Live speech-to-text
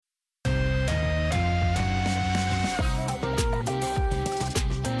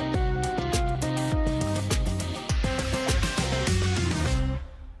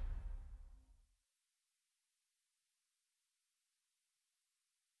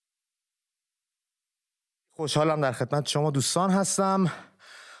خوشحالم در خدمت شما دوستان هستم.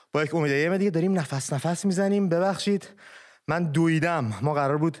 با یک امید دیگه داریم نفس میزنیم. ببخشید من دویدم. ما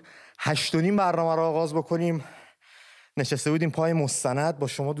قرار بود 8:30 برنامه رو آغاز بکنیم. نشسته بودیم پای مستند، با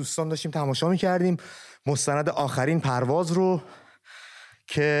شما دوستان داشتیم تماشا میکردیم مستند آخرین پرواز رو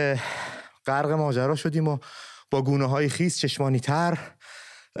که غرق ماجرا شدیم و با گونه های خیس چشمانی تر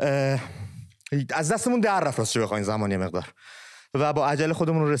از دستمون در رفت راستش بخواین زمانی مقدار و با عجله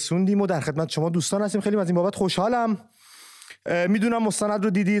خودمون رو رسوندیم و در خدمت شما دوستان هستیم. خیلی از این بابت خوشحالم. میدونم مستند رو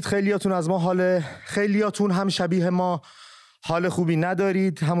دیدید، خیلیاتون از ما خیلیاتون هم شبیه ما حال خوبی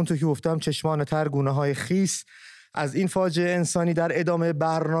ندارید. همونطور که گفتم چشمان تر، گونه های خیس. از این فاجعه انسانی در ادامه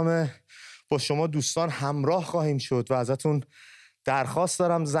برنامه با شما دوستان همراه خواهیم شد و ازتون درخواست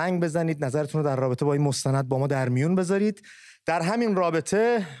دارم زنگ بزنید، نظرتون رو در رابطه با این مستند با ما در میون بذارید. در همین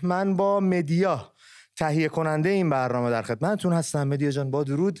رابطه من با مدیا تهیه کننده این برنامه در خدمتتون هستم. مدیا جان با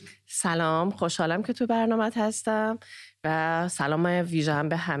درود. سلام، خوشحالم که تو برنامه‌ت هستم و سلام ویژه هم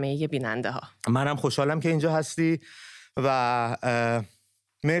به همه بیننده ها. منم خوشحالم که اینجا هستی و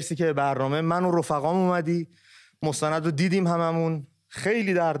مرسی که برنامه من و رفقام اومدی. مستند رو دیدیم هممون،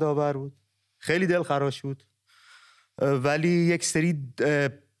 خیلی دردآور بود، خیلی دلخراش بود، ولی یک سری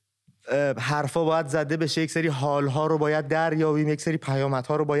حرفا باید زده بشه، یک سری حالها رو باید دریابیم، یک سری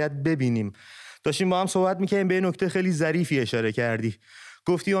پیامدها رو باید ببینیم. داشتیم با هم صحبت میکنیم، به نکته خیلی ظریفی اشاره کردی.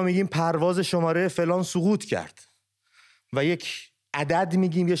 گفتی ما میگیم پرواز شماره فلان سقوط کرد و یک عدد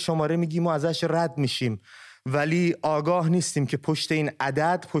میگیم، یه شماره میگیم و ازش رد میشیم، ولی آگاه نیستیم که پشت این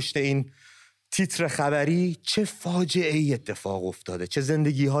عدد، پشت این تیتر خبری چه فاجعه ای اتفاق افتاده، چه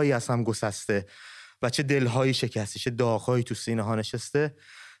زندگی هایی از هم گسسته و چه دلهایی شکسته، چه داغ‌هایی تو سینه ها نشسته.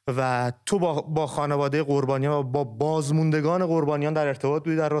 و تو با خانواده قربانیان و با بازموندگان قربانیان در ارتباط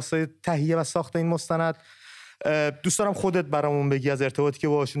بودی در راستای تهیه و ساخت این مستند. دوست دارم خودت برامون بگی از ارتباطی که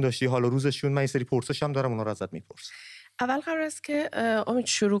باهاشون داشتی، حال و روزشون. من این سری پرسش هم دارم، اونا رو ازت میپرسم. اول قرار است که امید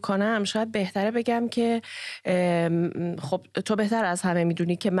شروع کنم، شاید بهتره بگم که خب تو بهتر از همه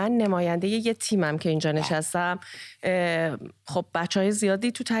میدونی که من نماینده یه تیمم که اینجا نشستم. خب بچهای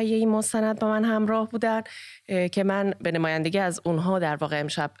زیادی تو تهیه این مستند با من همراه بودن که من به نمایندگی از اونها در واقع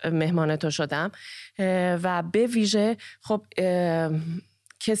امشب مهمان تو شدم و به ویژه خب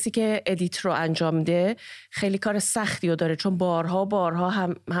کسی که ادیت رو انجام ده خیلی کار سختی رو داره، چون بارها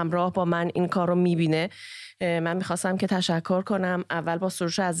همراه با من این کار رو میبینه. من میخواستم که تشکر کنم. اول با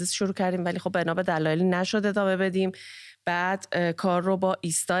سروش عزیز شروع کردیم ولی خب بنا به دلایلی نشد ادامه بدیم. بعد کار رو با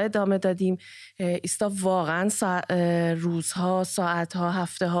ایستا ادامه دادیم. ایستا واقعا روزها، ساعتها،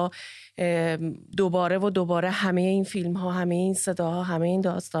 هفته ها دوباره همه این فیلم ها، همه این صداها، همه این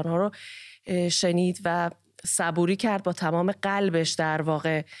داستان ها رو شنید و صبوری کرد، با تمام قلبش در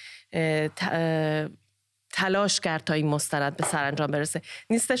واقع تلاش کرد تا این مستند به سرانجام برسه.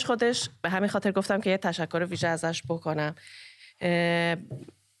 نیستش خودش، به همین خاطر گفتم که یه تشکر ویژه ازش بکنم.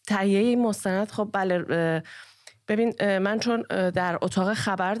 تهیه این مستند خب بله، ببین من چون در اتاق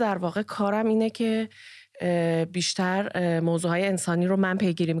خبر در واقع کارم اینه که بیشتر موضوعهای انسانی رو من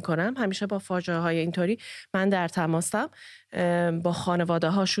پیگیری میکنم. همیشه با فاجعه های اینطوری من در تماسم، با خانواده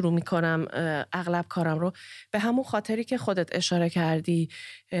ها شروع میکنم اغلب کارم رو. به همون خاطری که خودت اشاره کردی،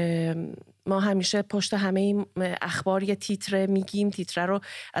 ما همیشه پشت همه این اخبار یه تیتر میگیم، تیتر رو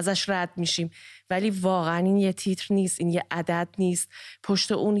ازش رد میشیم، ولی واقعا این یه تیتر نیست، این یه عدد نیست،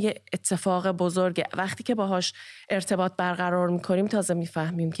 پشت اون یه اتفاق بزرگه. وقتی که باهاش ارتباط برقرار میکنیم تازه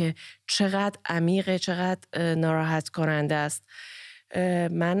میفهمیم که چقدر عمیقه، چقدر ناراحت کننده است.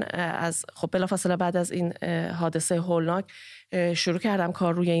 من خب بلافاصله بعد از این حادثه هولناک شروع کردم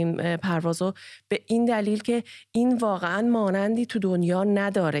کار روی این پروازو، به این دلیل که این واقعا مانندی تو دنیا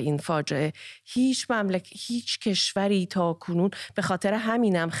نداره. این فاجعه هیچ کشوری تا کنون، به خاطر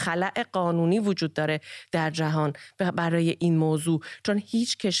همینم خلأ قانونی وجود داره در جهان برای این موضوع، چون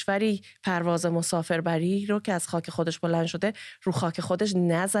هیچ کشوری پرواز مسافربری رو که از خاک خودش بلند شده رو خاک خودش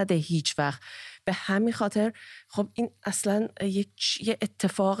نزده هیچ وقت. به همین خاطر خب این اصلا یه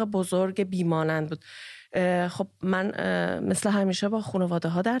اتفاق بزرگ بیمانند بود. خب من مثل همیشه با خانواده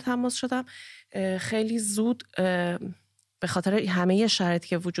ها در تماس شدم. خیلی زود به خاطر همه شرایطی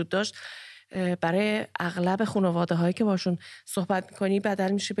که وجود داشت، برای اغلب خانواده هایی که باشون صحبت میکنی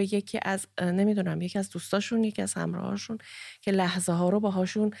بدل میشه به یکی از دوستاشون، یکی از همراهاشون که لحظه ها رو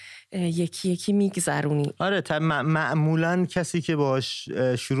باهاشون یکی میگذرونی. آره، معمولا کسی که باهاش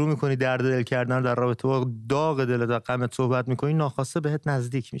شروع میکنی درد دل کردن در رابطه با داغ دلت و غمت صحبت میکنی، ناخواسته بهت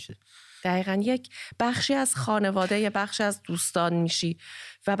نزدیک میشه. دقیقاً یک بخشی از خانواده، یه بخشی از دوستان میشی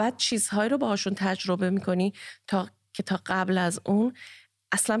و بعد چیزهایی رو باهاشون تجربه میکنی تا قبل از اون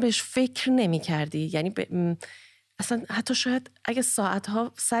اصلا بهش فکر نمی کردی. یعنی اصلا حتی شاید اگه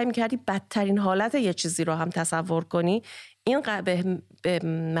ساعتها سعی می‌کردی بدترین حالت یه چیزی رو هم تصور کنی، این به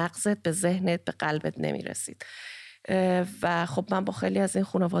مغزت، به ذهنت، به قلبت نمیرسید. و خب من با خیلی از این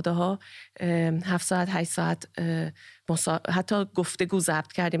خانواده ها 7 ساعت 8 ساعت حتی گفتگو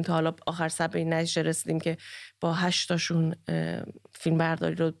ضبط کردیم تا حالا آخر سر به این نتیجه رسیدیم که با 8 تاشون فیلم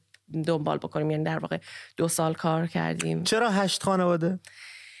برداری رو دنبال بکنیم. یعنی در واقع 2 سال کار کردیم. چرا 8 خانواده؟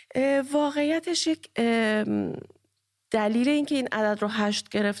 واقعیتش یک دلیل این که این عدد رو 8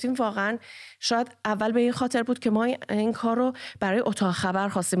 گرفتیم واقعا شاید اول به این خاطر بود که ما این کار رو برای اتاق خبر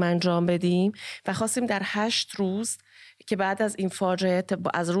خواستیم انجام بدیم و خواستیم در 8 روز که بعد از این فاجعه،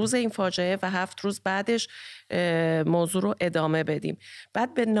 از روز این فاجعه و 7 روز بعدش موضوع رو ادامه بدیم.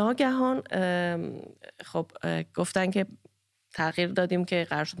 بعد به ناگهان خب گفتن که تغییر دادیم که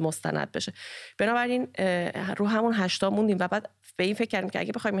قرار شد مستند بشه. بنابراین رو همون 8 موندیم و بعد به این فکر کردیم که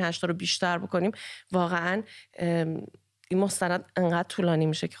اگه بخوایم این 8 رو بیشتر بکنیم واقعا این مستند انقدر طولانی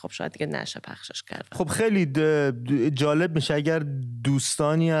میشه که خب شاید دیگه نشه پخشش کرد. خب خیلی جالب میشه اگر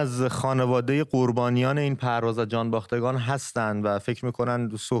دوستانی از خانواده قربانیان این پرواز از جانباختگان هستن و فکر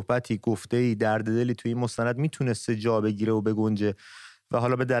میکنن صحبتی، گفته‌ای، درد دلی توی این مستند میتونسته جا بگیره و بگنجه و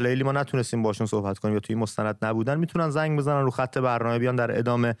حالا به دلایلی ما نتونستیم باشون صحبت کنیم یا توی مستند نبودن، میتونن زنگ بزنن رو خط برنامه، بیان در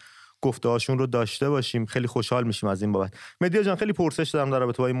ادامه گفته‌هاشون رو داشته باشیم. خیلی خوشحال میشیم از این بابت. مهدی جان خیلی پرسش دارم در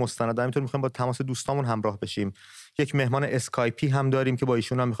رابطه با این مستند. همینطور می‌خوایم با تماس دوستامون همراه بشیم. یک مهمان اسکایپی هم داریم که با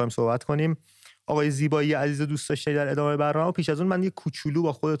ایشون هم می‌خوایم صحبت کنیم. آقای زیبایی عزیز دوست داشته در ادامه برنامه. پیش از اون من یه کوچولو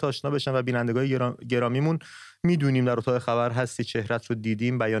با خودت آشنا بشم و بینندگان گرامیمون میدونیم در اتاق خبر هستی، چهرهت رو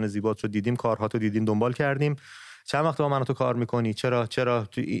دیدیم، بیان زیبات رو دیدیم، کارهات رو دیدیم، دنبال کردیم. چند وقت با من تو کار می‌کنی؟ چرا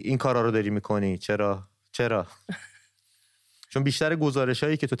این کارا رو داری می‌کنی؟ چرا؟ چون بیشتر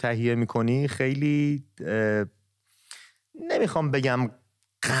گزارش‌هایی که تو تهیه می‌کنی خیلی نمیخوام بگم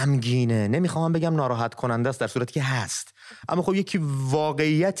غمگینه، نمیخوام بگم ناراحت کننده است، در صورتی که هست، اما خب یکی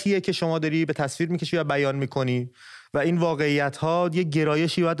واقعیتیه که شما داری به تصویر می‌کشی و بیان می‌کنی و این واقعیت‌ها یه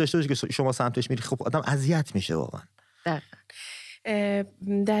گرایشی باید داشته باشه که شما سمتش میری. خب آدم اذیت میشه واقعا.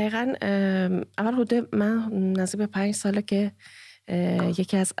 دقیقاً اول حدود من نزدیک به 5 ساله که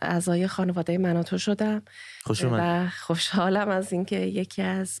یکی از اعضای خانواده مناتو شدم و خوشحالم از اینکه یکی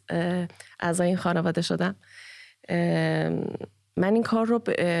از اعضای این خانواده شدم. من این کار رو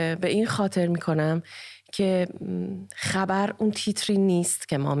به این خاطر میکنم که خبر اون تیتری نیست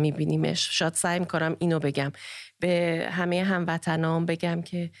که ما میبینیمش. شاید سعی میکنم اینو بگم به همه هموطنان، بگم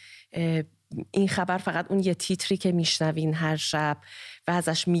که این خبر فقط اون یه تیتری که میشنوین هر شب و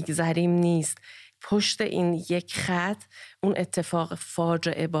ازش میگذریم نیست. پشت این یک خط اون اتفاق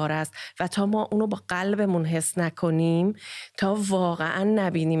فاجعه بار است و تا ما اونو با قلبمون حس نکنیم، تا واقعا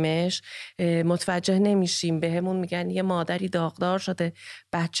نبینیمش، متوجه نمیشیم. بهمون میگن یه مادری داغدار شده،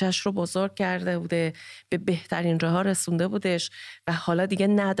 بچهش رو بزرگ کرده بوده، به بهترین راه‌ها رسونده بودش و حالا دیگه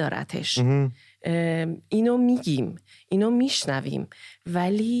ندارتش. اینو میگیم، اینو میشنویم،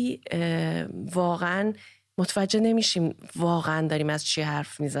 ولی واقعا متوجه نمیشیم واقعا داریم از چی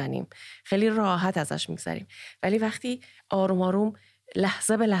حرف میزنیم. خیلی راحت ازش میگذریم، ولی وقتی آروم آروم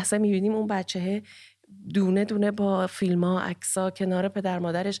لحظه به لحظه میبینیم اون بچه دونه دونه با فیلم‌ها، عکس‌ها، کنار پدر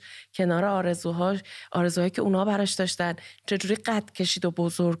مادرش، کنار آرزوهایی که اونا براش داشتن، چجوری قد کشید و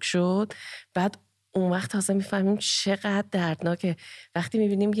بزرگ شد، بعد اون وقت تازه میفهمیم چقدر دردناکه وقتی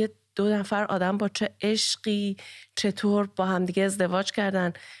میبینیم یه 2 نفر آدم با چه عشقی چطور با همدیگه ازدواج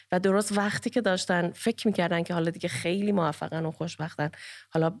کردن و درست وقتی که داشتن فکر میکردن که حالا دیگه خیلی موفقن و خوشبختن،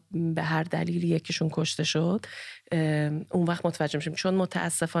 حالا به هر دلیلی یکیشون کشته شد، اون وقت متوجه میشیم. چون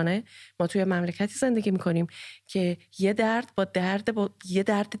متاسفانه ما توی مملکتی زندگی میکنیم که یه درد با یه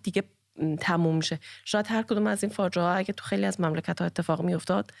درد دیگه تموم میشه. شاید هر کدوم از این فاجعه ها اگه تو خیلی از مملکت ها اتفاق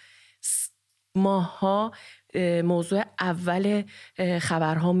میافتاد، ماها موضوع اول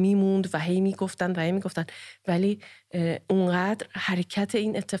خبرها میموند و هی میگفتن، ولی اونقدر حرکت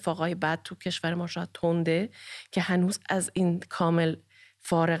این اتفاقای بعد تو کشور ما شاید تنده که هنوز از این کامل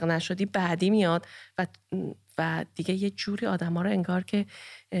فارغ نشدی، بعدی میاد و دیگه یه جوری آدم ها رو انگار که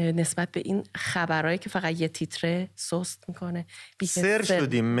نسبت به این خبرهایی که فقط یه تیتره سست میکنه. سر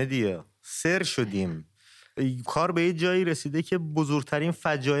شدیم مدیا، سر شدیم. کار به یه جایی رسیده که بزرگترین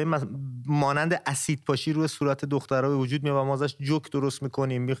فجایع مانند اسید پاشی روی صورت دخترها به وجود میاد و ما ازش جوک درست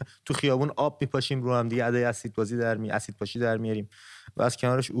میکنیم، تو خیابون آب میپاشیم رو هم دیگه، عده اسید پاشی در میاریم و از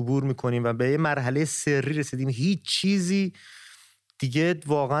کنارش عبور میکنیم و به یه مرحله سری رسیدیم. هیچ چیزی دیگه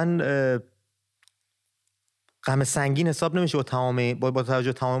واقعا غم سنگین حساب نمیشه با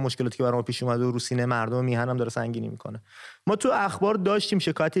توجه تمام مشکلاتی که برام پیش اومده و رو سینه مردم و میهن هم داره سنگینی میکنه. ما تو اخبار داشتیم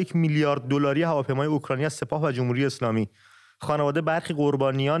شکایت $1 میلیارد هواپیمای اوکراینی از سپاه و جمهوری اسلامی. خانواده برخی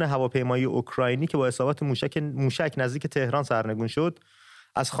قربانیان هواپیمایی اوکراینی که با اصابت موشک نزدیک تهران سرنگون شد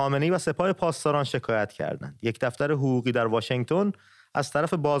از خامنه‌ای و سپاه پاسداران شکایت کردند. یک دفتر حقوقی در واشنگتن از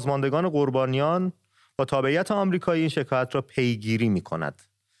طرف بازماندگان قربانیان با تابعیت آمریکایی این شکایت را پیگیری می‌کند.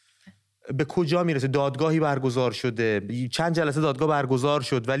 به کجا میرسه؟ دادگاهی برگزار شده، چند جلسه دادگاه برگزار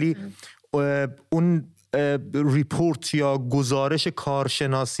شد، ولی اون ریپورت یا گزارش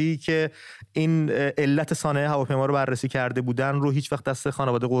کارشناسی که این علت صانعه هواپیما رو بررسی کرده بودن رو هیچ وقت دست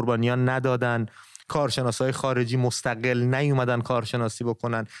خانواده قربانیان ندادن. کارشناسای خارجی مستقل نیومدن کارشناسی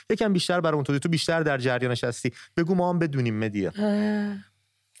بکنن. یکم بیشتر برای اون تو بیشتر در جریانش هستی، بگو ما هم بدونیم. مدیا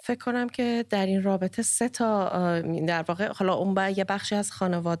فکر کنم که در این رابطه 3 تا در واقع حالا اون یه بخشی از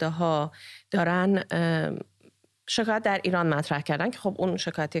خانواده ها دارن شکایت در ایران مطرح کردن که خب اون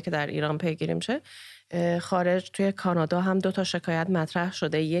شکایتی که در ایران پیگیری میشه. خارج توی کانادا هم 2 تا شکایت مطرح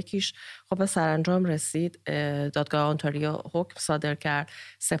شده. یکیش خب به سرانجام رسید، دادگاه آنتاریو حکم صادر کرد،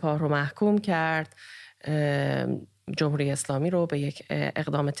 سپاه رو محکوم کرد، جمهوری اسلامی رو به یک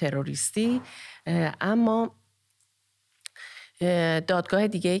اقدام تروریستی. اما دادگاه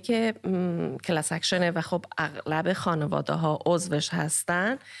دیگه‌ای که کلاس اکشنه و خب اغلب خانواده ها عضوش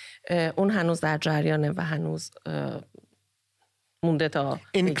هستن، اون هنوز در جریانه و هنوز مونده تا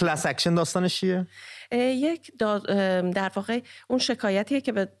این کلاس اکشن داستانش چیه؟ یک در واقع اون شکایتیه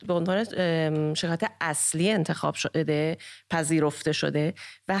که به عنوان شکایت اصلی انتخاب شده، پذیرفته شده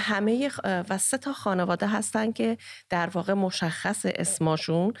و همه و 3 تا خانواده هستن که در واقع مشخص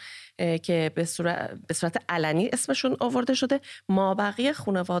اسمشون که به صورت علنی اسمشون آورده شده. مابقی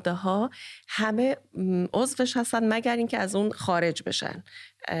خانواده ها همه عضوش هستن مگر اینکه از اون خارج بشن،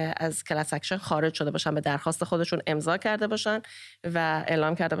 از کلاس اکشن خارج شده باشن، به درخواست خودشون امضا کرده باشن و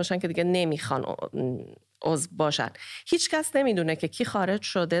اعلام کرده باشن که دیگه نمیخوان عضو باشن. هیچ کس نمیدونه که کی خارج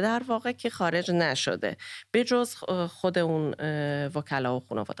شده در واقع، کی خارج نشده، به جز خود اون وکلا و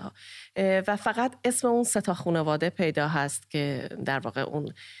خانواده ها. و فقط اسم اون 3 تا خانواده پیدا هست که در واقع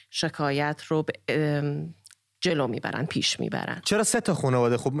اون شکایت رو جلو میبرن، پیش میبرن. چرا 3 تا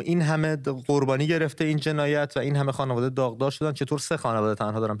خانواده؟ خب این همه قربانی گرفته این جنایت و این همه خانواده داغدار شدن، چطور 3 خانواده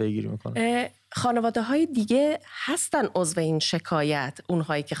تنها دارن پیگیری میکنن؟ خانواده های دیگه هستن عضو این شکایت،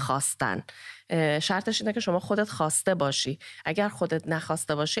 اونهایی که خواستن. شرطش اینه که شما خودت خواسته باشی. اگر خودت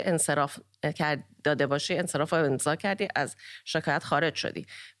نخواسته باشی، انصراف داده باشی، انصراف رو امضا کردی، از شکایت خارج شدی.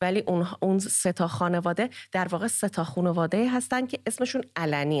 ولی اون 3 تا خانواده در واقع 3 تا خانواده هستن که اسمشون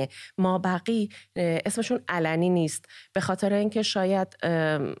علنیه. ما بقی اسمشون علنی نیست، به خاطر اینکه شاید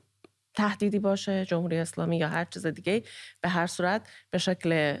تهدیدی باشه، جمهوری اسلامی یا هر چیز دیگه. به هر صورت به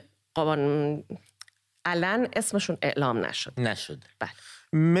شکل قانون علن اسمشون اعلام نشد. بله.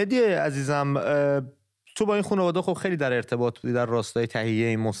 مدی عزیزم، تو با این خانواده خب خیلی در ارتباط بودی در راستای تهیه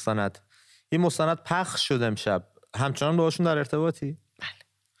این مستند. این مستند پخش شد امشب، همچنان باهاشون در ارتباطی؟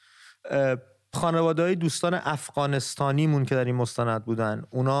 بله. خانواده‌های دوستان افغانستانیمون که در این مستند بودن،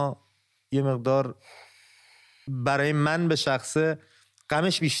 اونا یه مقدار برای من به شخصه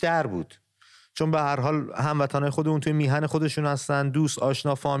غمش بیشتر بود، چون به هر حال هموطنای خودمون توی میهن خودشون هستن، دوست،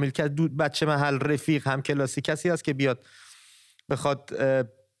 آشنا، فامیل، بچه محل، رفیق، هم کلاسی، کسی هست که بیاد بخواد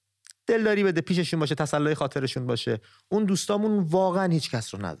دلداری بده پیششون باشه، تسلای خاطرشون باشه. اون دوستامون واقعا هیچ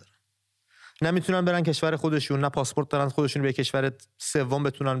کس رو ندارن، نمیتونن برن کشور خودشون، نه پاسپورت دارن خودشون به کشور سوم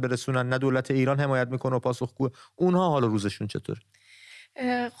بتونن برسونن، نه دولت ایران حمایت میکنه و پاسخگو. اونها حالا روزشون چطور؟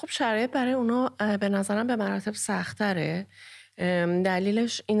 خب شرایط برای اونا به نظرم به مراتب سخت‌تره.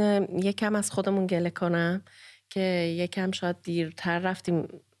 دلیلش اینه یکم از خودمون گله کنم که یکم شاید دیرتر رفتیم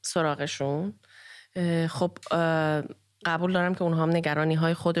سراغشون. خب قبول دارم که اونها هم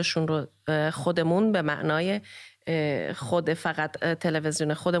نگرانی‌های خودشون رو، خودمون به معنای خود فقط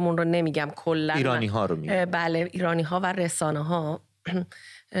تلویزیون خودمون رو نمیگم، کلا ایرانی‌ها رو میگم. بله، ایرانی‌ها و رسانه‌ها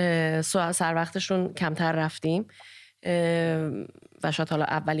سر وقتشون کمتر رفتیم و شاید حالا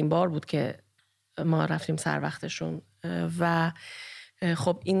اولین بار بود که ما رفتیم سر وقتشون و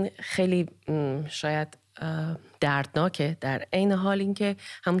خب این خیلی شاید دردناکه. در عین حال این که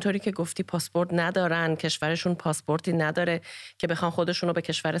همونطوری که گفتی پاسپورت ندارن، کشورشون پاسپورتی نداره که بخوان خودشون رو به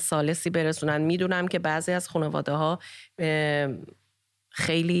کشور ثالثی برسونن. میدونم که بعضی از خانواده ها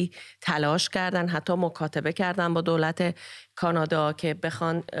خیلی تلاش کردن، حتی مکاتبه کردن با دولت کانادا که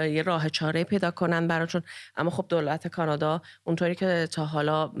بخوان یه راه چاره پیدا کنن براشون، اما خب دولت کانادا اونطوری که تا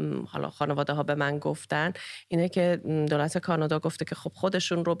حالا خانواده ها به من گفتن اینه که دولت کانادا گفته که خب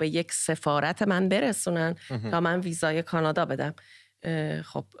خودشون رو به یک سفارت من برسونن تا من ویزای کانادا بدم.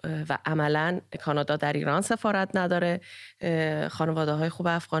 خب و عملا کانادا در ایران سفارت نداره. خانواده های خوب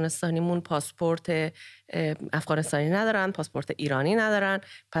افغانستانیمون پاسپورت افغانستانی ندارن، پاسپورت ایرانی ندارن،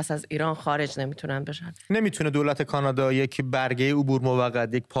 پس از ایران خارج نمیتونن بشن. نمیتونه دولت کانادا یک برگه عبور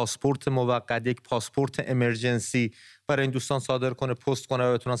موقت، یک پاسپورت موقت، یک پاسپورت امرجنسی برای این دوستان صادر کنه، پست کنه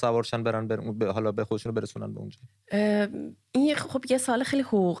و بتونن سوارشن برن حالا به خودشون برسونن به اونجا؟ این خب یه سال خیلی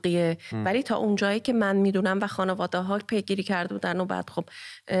حقوقیه، ولی تا اونجایی که من میدونم و خانواده ها پیگیری کرده بودن و بعد خب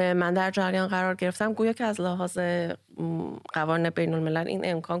من در جریان قرار گرفتم، گویا که از لحاظ قوانین بین الملل این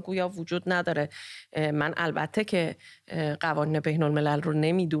امکان گویا وجود نداره. من البته که قوانین بین الملل رو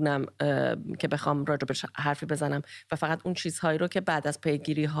نمیدونم که بخوام راجبش حرفی بزنم و فقط اون چیزهایی رو که بعد از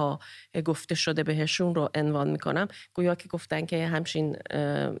پیگیری ها گفته شده بهشون رو عنوان میکنم. گویا که گفتن که همچین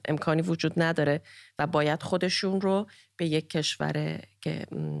امکانی وجود نداره و باید خودشون رو به یک کشور که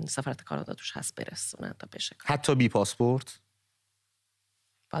سفارت کانادا توش هست برسونن تا بشه. حتی بی پاسپورت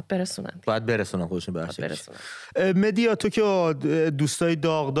باید برسونن خودشون برسونن. مدیا، تو که دوستای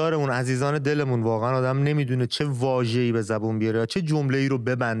داغدارمون، عزیزان دلمون، واقعا آدم نمیدونه چه واژه‌ای به زبون بیاره، چه جمله‌ای رو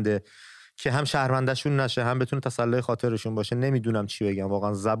ببنده که هم شهروندشون نشه، هم بتونه تسلی خاطرشون باشه. نمیدونم چی بگم،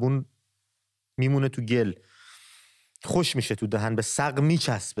 واقعا زبون میمونه تو گل، خوش میشه تو دهن، به سق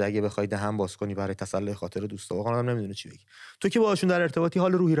میچسبه اگه بخوای دهن باز کنی برای تسلی خاطر دوستا. واقعا آدم نمیدونه چی بگه. تو که باهاشون در ارتباطی،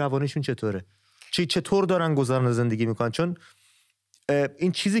 حال روحی روانیشون چطوره؟ چطور دارن گذران زندگی میکنن؟ چون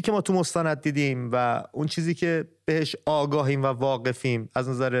این چیزی که ما تو مستند دیدیم و اون چیزی که بهش آگاهیم و واقفیم از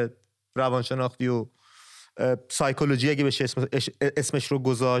نظر روانشناختی و سایکولوژی اگه بشه اسمش رو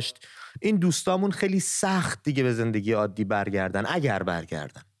گذاشت، این دوستامون خیلی سخت دیگه به زندگی عادی برگردن، اگر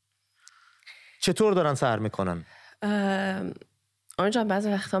برگردن. چطور دارن سر میکنن؟ آنجا بعضی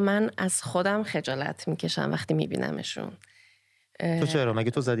وقتا من از خودم خجالت میکشم وقتی میبینمشون. تو چرا؟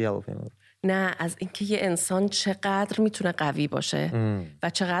 مگه تو زدی هواپیما؟ نه، از اینکه یه انسان چقدر میتونه قوی باشه و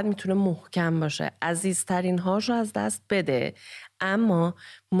چقدر میتونه محکم باشه، عزیزترین هاش رو از دست بده اما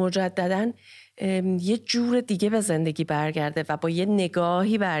مجدداً یه جور دیگه به زندگی برگرده و با یه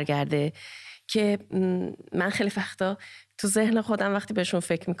نگاهی برگرده که من خیلی وقتا تو ذهن خودم وقتی بهشون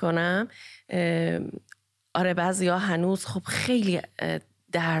فکر میکنم، آره بعضیا هنوز خب خیلی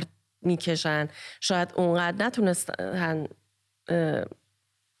درد میکشن، شاید اونقدر نتونستن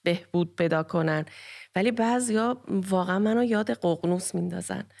بهبود پیدا کنن، ولی بعضیا واقعا منو یاد ققنوس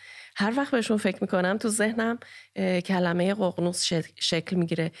میندازن. هر وقت بهشون فکر میکنم تو ذهنم کلمه ققنوس شکل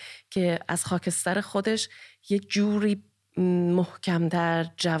میگیره که از خاکستر خودش یه جوری محکمتر،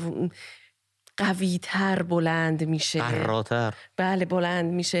 قویتر بلند میشه، قراتر. بله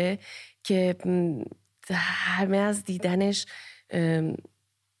بلند میشه که همه از دیدنش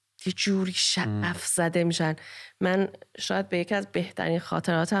یه جوری شعف زده میشن. من شاید به یکی از بهترین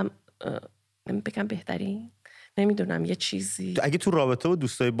خاطراتم بگم بهترین، نمیدونم، یه چیزی اگه تو رابطه با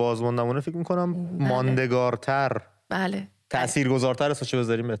دوستای بازماندمونه فکر میکنم ماندگارتر، بله تأثیرگذارتر اسمش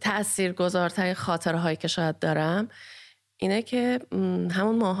بذاریم بهتر. تأثیرگذارترین خاطره هایی که شاید دارم اینه که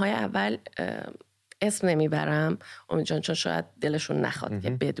همون ماهای اول اسم نمیبرم امید جان، چون شاید دلشون نخواد که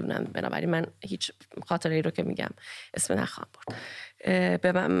بدونم، بنابراین من هیچ خاطره ای رو که میگم اسم نخواهم برد.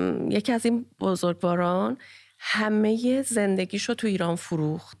 یکی از این بزرگواران همه زندگیشو تو ایران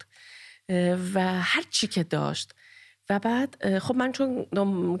فروخت و هر چی که داشت و بعد خب من چون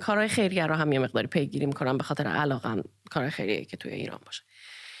کارهای خیریه رو هم یه مقداری پیگیری میکنم به خاطر علاقم کارهای خیریه که توی ایران باشه،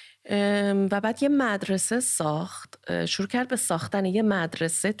 و بعد یه مدرسه ساخت، شروع کرد به ساختن یه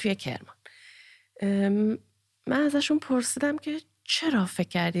مدرسه توی کرمان. من ازشون پرسیدم که چرا فکر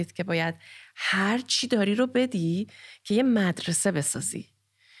کردید که باید هر چی داری رو بدی که یه مدرسه بسازی؟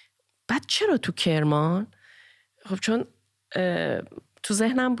 بعد چرا تو کرمان؟ خب چون تو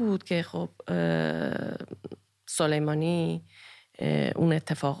ذهنم بود که خب سلیمانی اون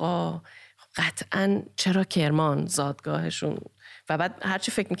اتفاقا قطعاً چرا کرمان زادگاهشون. و بعد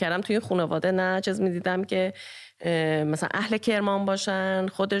هرچی فکر میکردم توی خانواده نه چیز میدیدم که مثلا اهل کرمان باشن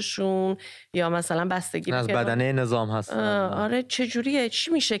خودشون، یا مثلا بستگی از بدنه نظام هست. آره چجوریه،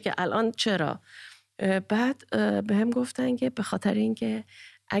 چی میشه که الان چرا؟ بعد به هم گفتن که به خاطر اینکه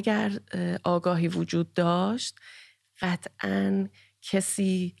اگر آگاهی وجود داشت قطعاً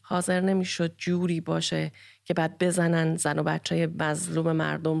کسی حاضر نمیشد جوری باشه که بعد بزنن زن و بچه مظلوم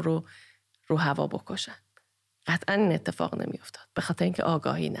مردم رو هوا بکشن. قطعا این اتفاق نمی افتاد به خاطر اینکه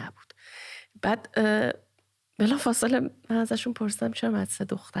آگاهی نبود. بعد بلافاصله من ازشون پرسیدم چرا مدرسه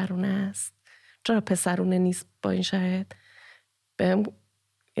دخترونه است، چرا پسرونه نیست با این شرایط؟ بهم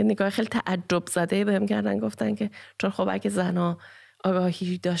یه نگاه خیلی تعجب زده بهم کردن، گفتن که چون خب اگه زنا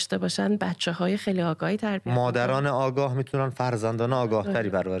آگاهی داشته باشن بچه‌های خیلی آگاهی تربیت، مادران آگاه میتونن فرزندان آگاه تری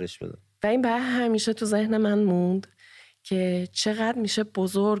پرورش بدن. و این به همیشه تو ذهن من موند که چقدر میشه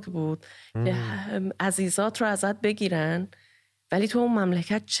بزرگ بود که عزیزات رو ازت بگیرن ولی تو اون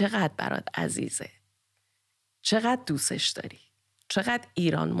مملکت چقدر برات عزیزه، چقدر دوستش داری، چقدر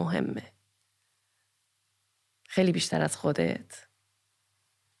ایران مهمه، خیلی بیشتر از خودت.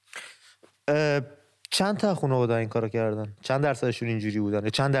 چند تا خانواده این کارو کردن؟ چند درصدشون اینجوری بودن؟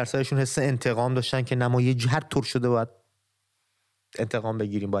 چند درصدشون حس انتقام داشتن که نما یه هر طور شده باید انتقام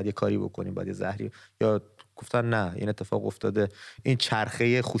بگیریم، باید یه کاری بکنیم، باید یه زهری، یا گفتن نه این اتفاق افتاده، این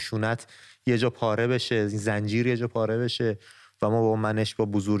چرخه خشونت یه جا پاره بشه، این زنجیر یه جا پاره بشه و ما با منش با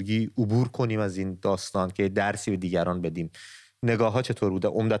بزرگی عبور کنیم از این داستان که درسی به دیگران بدیم. نگاه ها چطور بوده؟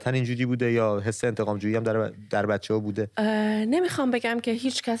 عمدتاً اینجوری بوده یا حس انتقام جویی هم در بچه‌ها بوده؟ نمیخوام بگم که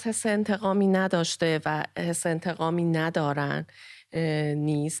هیچ کس حس انتقامی نداشته و حس انتقامی ندارن،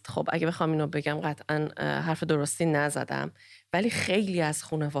 نیست. خب اگه بخوام اینو بگم قطعاً حرف درستی نزدم، ولی خیلی از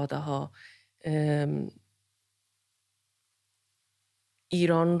خانواده ها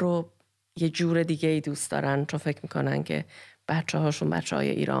ایران رو یه جور دیگه ای دوست دارن، چون فکر میکنن که بچه هاشون بچه های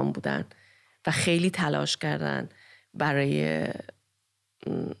ایران بودن و خیلی تلاش کردن برای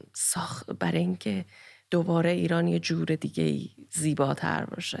اینکه دوباره ایران یه جور دیگه ای زیباتر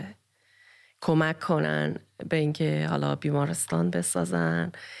باشه، کمک کنن به اینکه حالا بیمارستان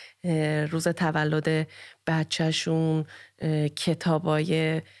بسازن، روز تولد بچهشون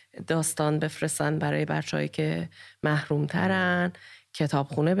کتابای داستان بفرستن برای بچه‌هایی که محروم ترن،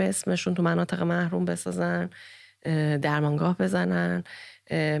 کتابخونه به اسمشون تو مناطق محروم بسازن، درمانگاه بزنن.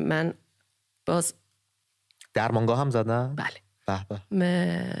 من باز درمانگاه هم زدن؟ بله.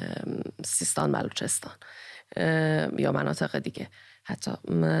 سیستان، بلوچستان یا مناطق دیگه. حتی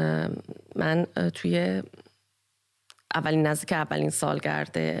من توی نزدیک اولین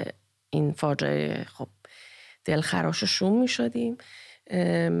سالگرد این فاجعه خب دلخراش و شوم می شدیم.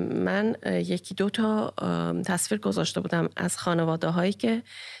 من یکی دو تا تصویر گذاشته بودم از خانواده هایی که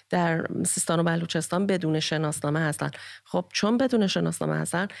در سیستان و بلوچستان بدون شناسنامه هستن. خب چون بدون شناسنامه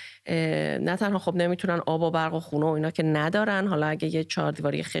هستن نه تنها خب نمیتونن آب و برق و خونه و اینا که ندارن، حالا اگه یه 4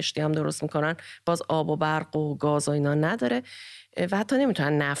 دیواری خشتی هم درست میکنن باز آب و برق و گاز و اینا نداره و حتی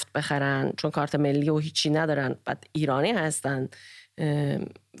نمیتونن نفت بخرن چون کارت ملی و هیچی ندارن. بعد ایرانی هستن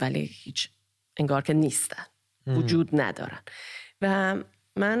ولی هیچ انگار که نیستن، وجود ندارن. و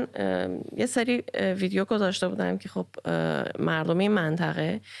من یه سری ویدیو گذاشته بودم که خب مردم این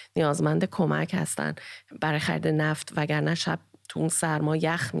منطقه نیازمند کمک هستن برای خرید نفت، وگرنه شب تو اون سرما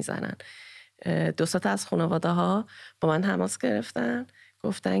یخ میزنن. 2 تا از خانواده ها با من تماس گرفتن،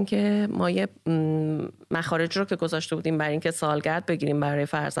 گفتن که ما یه مخارج رو که گذاشته بودیم برای اینکه سالگرد بگیریم برای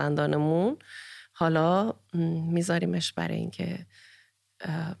فرزندانمون، حالا میذاریمش برای اینکه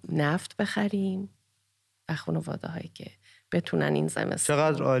نفت بخریم و خانواده هایی که بتونن این زمستان.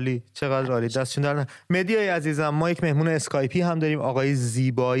 چقدر عالی، چقدر عالی، دستشون در مدیای عزیزم. ما یک مهمون اسکایپی هم داریم، آقای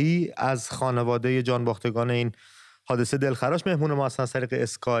زیبایی از خانواده جانباختگان این حادثه دلخراش مهمون ما هستن از طریق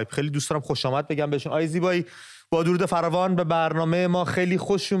اسکایپ. خیلی دوست دارم خوش آمد بگم بهشون. آقای زیبایی با درود فراوان به برنامه ما، خیلی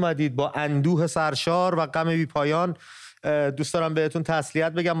خوش اومدید با اندوه سرشار و غم بی پایان. دوست دارم بهتون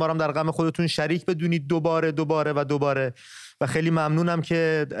تسلیت بگم، ما رو در غم خودتون شریک بدونید دوباره و خیلی ممنونم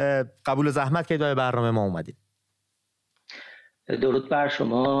که قبول زحمت کردید و برنامه ما اومدید. درود بر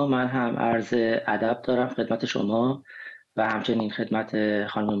شما. من هم عرض ادب دارم خدمت شما و همچنین خدمت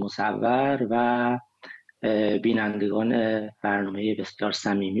خانم مصور و بینندگان برنامه بسیار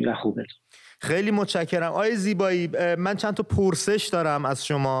صمیمی و خوبتون. خیلی متشکرم. آقای زیبایی، من چند تا پرسش دارم از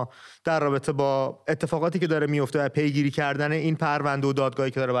شما در رابطه با اتفاقاتی که داره میفته و پیگیری کردن این پرونده و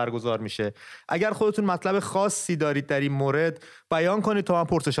دادگاهی که داره برگزار میشه. اگر خودتون مطلب خاصی دارید در این مورد بیان کنید تا من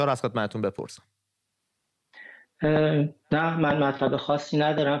پرسش‌ها رو از خدمتتون بپرسم. نه، من مطلب خاصی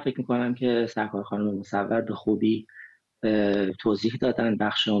ندارم. فکر میکنم که سرکار خانم مصور به خوبی توضیح دادن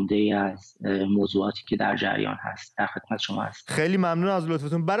بخش عمده‌ای از موضوعاتی که در جریان هست. در خدمت شما هست. خیلی ممنون از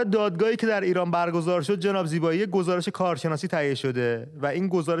لطفتون. برای دادگاهی که در ایران برگزار شد جناب زیبایی گزارش کارشناسی تهیه شده و این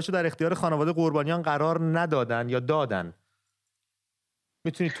گزارش رو در اختیار خانواده قربانیان قرار ندادن یا دادن.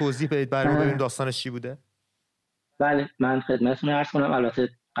 میتونید توضیح بدید برای ما ببینیم داستانش چی بوده؟ بله، من خدمتتون عرض کنم. البته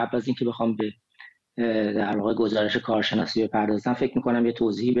قبل از اینکه بخوام به در واقع گزارش کارشناسی بپردازم، فکر میکنم یه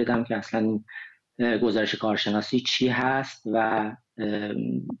توضیحی بدم که اصلا گزارش کارشناسی چی هست و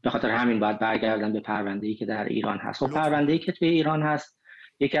به خاطر همین باید برگردم به پرونده‌ای که در ایران هست. و پرونده‌ای که توی ایران هست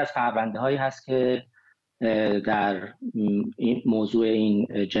یکی از پرونده‌هایی هست که در این موضوع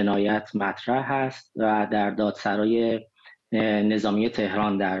این جنایت مطرح هست و در دادسرای نظامی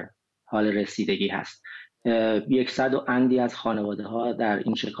تهران در حال رسیدگی هست. 100 و اندی از خانواده ها در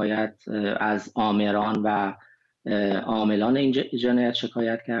این شکایت از آمران و عاملان این جنایت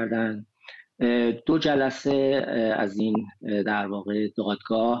شکایت کردند. 2 جلسه از این در واقع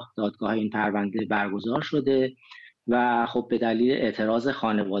دادگاه این پرونده برگزار شده و خب به دلیل اعتراض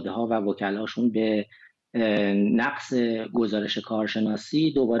خانواده ها و وکلاشون به نقص گزارش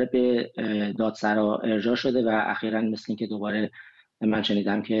کارشناسی دوباره به دادسرا ارجاع شده و اخیراً مثل این که دوباره من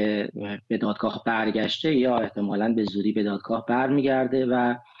شنیدم که به دادگاه برگشته یا احتمالاً به زودی به دادگاه برمیگرده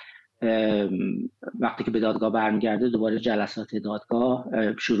و وقتی که به دادگاه برمیگرده دوباره جلسات دادگاه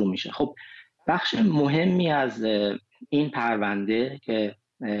شروع میشه. خب بخش مهمی از این پرونده که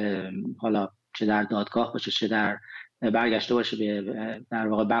حالا چه در دادگاه باشه چه در برگشته باشه به در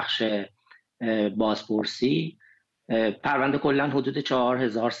واقع بخش بازپرسی، پرونده کلا حدود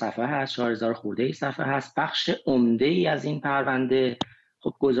 4000 صفحه هست، 4000 خورده صفحه هست. بخش عمده ای از این پرونده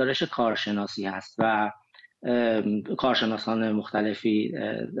خب گزارش کارشناسی هست و کارشناسان مختلفی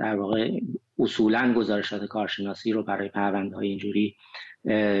در واقع اصولا گزارشات کارشناسی رو برای پرونده های اینجوری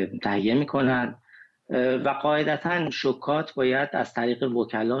تهیه میکنن و قاعدتاً شکات باید از طریق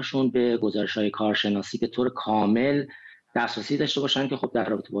وکلاشون به گزارش‌های کارشناسی به طور کامل دسترسی داشته باشن که خب در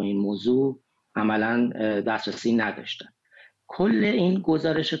رابطه با این موضوع عملاً دسترسی نداشتن. کل این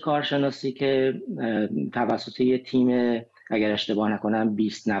گزارش کارشناسی که توسط یه تیم اگر اشتباه نکنم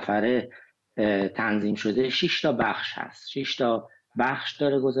 20 نفره تنظیم شده 6 تا بخش هست. 6 تا بخش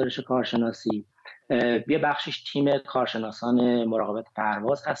داره گزارش کارشناسی. یه بخشش تیم کارشناسان مراقبت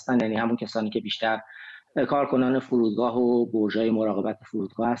پرواز هستن، یعنی همون کسانی که بیشتر کارکنان فرودگاه و برج‌های مراقبت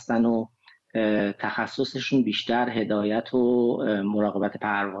فرودگاه هستن و تخصصشون بیشتر هدایت و مراقبت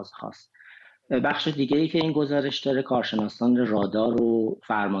پرواز هست. بخش دیگه‌ای که این گزارش داره کارشناسان رادار و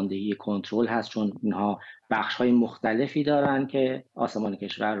فرماندهی کنترل هست، چون اینها بخش‌های مختلفی دارن که آسمان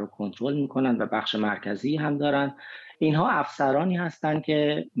کشور رو کنترل میکنن و بخش مرکزی هم دارن. اینها افسرانی هستند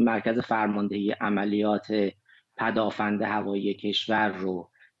که مرکز فرماندهی عملیات پدافند هوایی کشور رو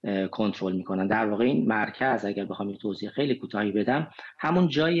کنترل میکنن. در واقع این مرکز اگر بخوام توضیح خیلی کوتاهی بدم همون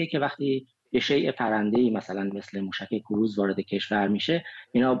جاییه که وقتی یه شیء پرنده‌ای مثلا مثل موشک کروز وارد کشور میشه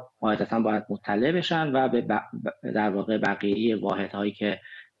اینا قاعدتاً باید مطلع بشن و به در واقع بقیه واحدهایی که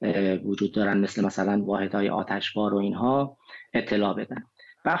وجود دارن مثلا واحدهای آتشبار و اینها اطلاع بدن.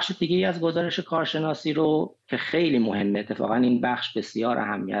 بخش دیگه از گزارش کارشناسی رو که خیلی مهمه، اتفاقا این بخش بسیار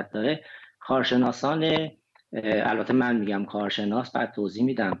اهمیت داره، کارشناسان، البته من میگم کارشناس بعد توضیح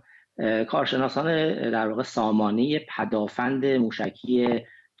میدم، کارشناسان در واقع سامانه پدافند موشکی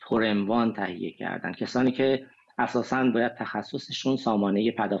تورموان تهیه کردن، کسانی که اساساً باید تخصصشون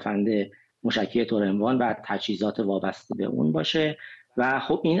سامانه پدافند موشکی تورموان و تجهیزات وابسته به اون باشه و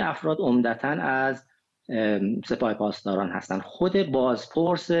خب این افراد عمدتاً از سپاه پاسداران هستن. خود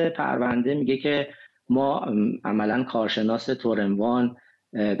بازپرس پرونده میگه که ما عملاً کارشناس تورموان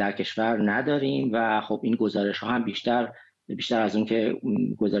در کشور نداریم و خب این گزارش ها هم بیشتر از اون که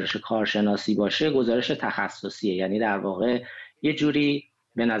گزارش کارشناسی باشه گزارش تخصصیه، یعنی در واقع یه جوری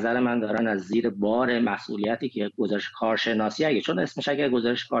به نظر من دارن از زیر بار مسئولیتی که گزارش کارشناسی اگه چون اسمش اگه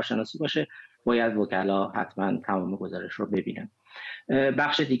گزارش کارشناسی باشه باید وکلا حتما تمام گزارش رو ببینن.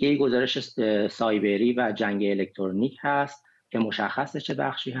 بخش دیگه گزارش سایبری و جنگ الکترونیک هست که مشخصه چه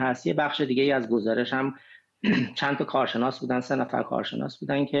بخشی هست. یه بخش دیگه از گزارش هم چند تا کارشناس بودن، 3 نفر کارشناس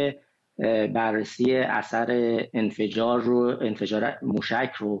بودن که بررسی اثر انفجار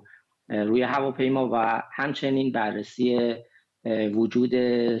موشک رو روی هواپیما و همچنین بررسی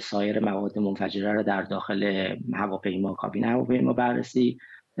وجود سایر مواد منفجره رو در داخل هواپیما، کابین هواپیما بررسی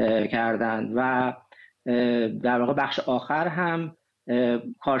کردند و در واقع بخش آخر هم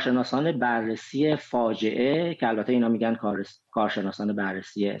کارشناسان بررسی فاجعه که البته اینا میگن کارشناسان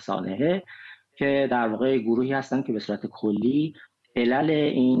بررسی سانحه که در واقع گروهی هستن که به صورت کلی علل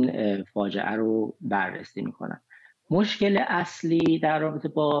این فاجعه رو بررسی میکنن. مشکل اصلی در رابطه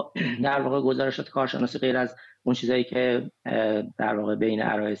با در واقع گزارشات کارشناسی غیر از اون چیزایی که در واقع بین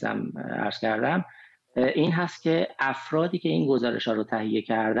عرایزم عرض کردم این هست که افرادی که این گزارشات رو تهیه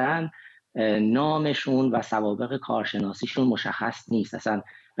کردن نامشون و سوابق کارشناسیشون مشخص نیست. اصلا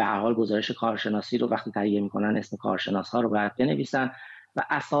به هر حال گزارش کارشناسی رو وقتی تهیه میکنن اسم کارشناس ها رو باید بنویسن و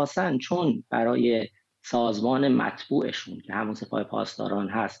اساساً چون برای سازمان مطبوعشون که همون سپاه پاسداران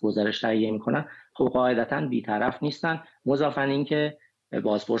هست گزارش تهیه میکنن خب قاعدتاً بی‌طرف نیستن. مضافاً این که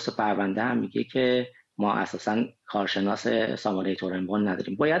بازپرس پرونده هم میگه که ما اساساً کارشناس سامانه تورموان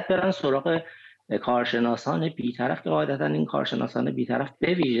نداریم، باید برن سراغ کارشناسان بی‌طرف که قاعدتاً این کارشناسان بی‌طرف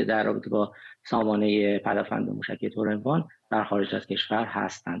به ویژه در رابطه با سامانه پدافند موشکی تورموان در خارج از کشور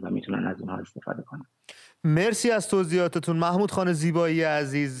هستند و میتونن از اونها استفاده کنن. مرسی از توضیحاتتون محمود خان زیبایی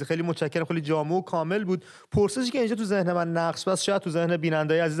عزیز، خیلی متشکرم، خیلی جامع و کامل بود. پرسشی که اینجا تو ذهن من نقش بست، شاید تو ذهن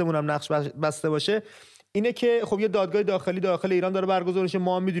بیننده‌های عزیزمون هم نقش بسته باشه، اینه که خب یه دادگاه داخل ایران داره برگزار میشه.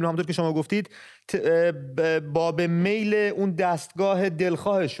 ما هم میدونیم همونطور که شما گفتید باب میل اون دستگاه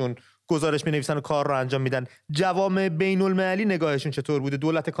دلخواهشون گزارش می‌نویسن و کار رو انجام میدن. جوامع بین‌المللی نگاهشون چطور بوده؟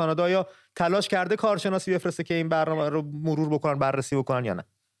 دولت کانادا یا تلاش کرده کارشناسی بفرسته که این برنامه رو مرور بکنن، بررسی بکنن یا نه؟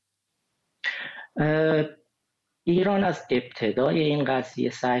 ایران از ابتدای این قضیه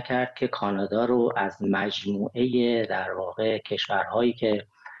سعی کرد که کانادا رو از مجموعه در واقع کشورهایی که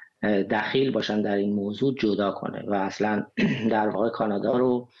دخیل باشن در این موضوع جدا کنه و اصلا در واقع کانادا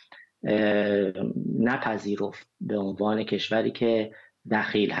رو نپذیرفت به عنوان کشوری که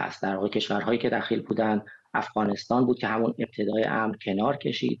دخیل هست. در واقع کشورهایی که دخیل بودن افغانستان بود که همون ابتدای امر کنار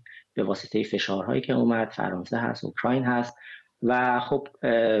کشید به واسطه فشارهایی که اومد، فرانسه هست، اوکراین هست و خب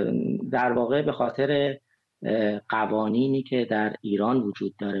در واقع به خاطر قوانینی که در ایران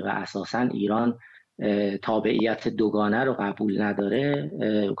وجود داره و اساساً ایران تابعیت دوگانه رو قبول نداره،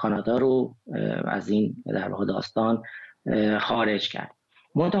 کانادا رو از این در واقع داستان خارج کرد.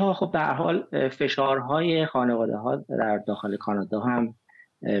 منتها خب به هر حال فشارهای خانواده ها در داخل کانادا هم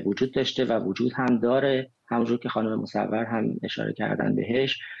وجود داشته و وجود هم داره. همونجور که خانم مصور هم اشاره کردن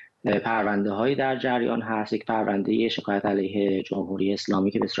بهش، پرونده هایی در جریان هست. یک پرونده شکایت علیه جمهوری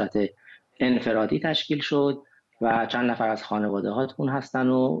اسلامی که به صورت انفرادی تشکیل شد و چند نفر از خانواده هاتون هستن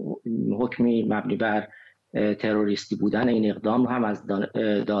و حکمی مبنی بر تروریستی بودن این اقدام رو هم از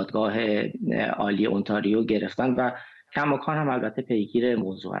دادگاه عالی اونتاریو گرفتن و کماکان هم البته پیگیر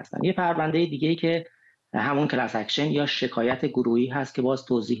موضوع هستن. یه پرونده دیگه‌ای که همون کلاس اکشن یا شکایت گروهی هست که باز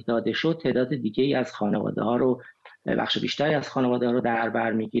توضیح داده شد، تعداد دیگه‌ای از خانواده ها رو، بخش بیشتری از خانواده ها رو در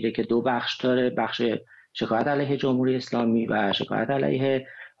بر میگیره که دو بخش داره: بخش شکایت علیه جمهوری اسلامی و شکایت علیه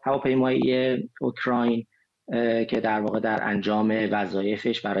هواپیمایی اوکراین که در واقع در انجام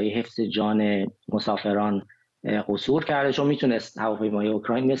وظایفش برای حفظ جان مسافران قصور کرده، چون میتونست هواپیمای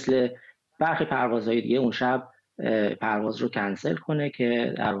اوکراین مثل برخی پروازهای دیگه اون شب پرواز رو کنسل کنه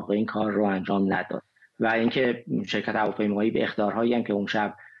که در واقع این کار رو انجام نداد. و اینکه شرکت هواپیمایی به اخطارهایی هم که اون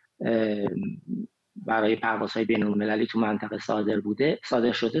شب برای پروازهای بین‌المللی تو منطقه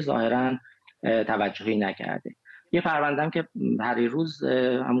صادر شده ظاهراً توجهی نکرده. یه پرونده هم که هر روز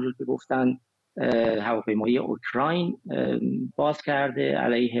همونجور که گفتن هواپیمایی اوکراین باز کرده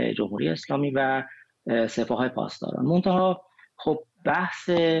علیه جمهوری اسلامی و سپاه‌های پاسداران. منتها خب بحث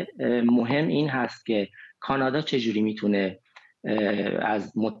مهم این هست که کانادا چجوری میتونه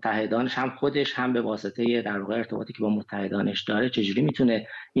از متحدانش، هم خودش هم به واسطه در واقع ارتباطی که با متحدانش داره، چجوری میتونه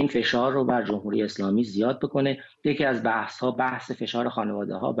این فشار رو بر جمهوری اسلامی زیاد بکنه. یکی از بحث فشار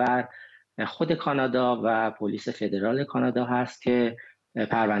خانواده ها بر خود کانادا و پلیس فدرال کانادا هست که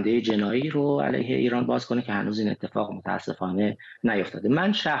پرونده جنایی رو علیه ایران باز کنه که هنوز این اتفاق متاسفانه نیفتاده.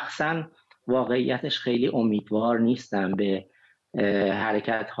 من شخصا واقعیتش خیلی امیدوار نیستم به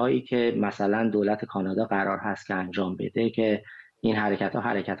حرکت هایی که مثلا دولت کانادا قرار هست که انجام بده، که این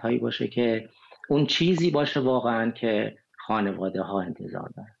حرکت هایی باشه که اون چیزی باشه واقعا که خانواده ها انتظار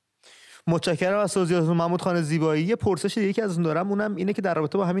دارن. متشکرم از توضیحاتتون محمود خان زیبایی. یه پرسش یکی از اون دارم، اونم اینه که در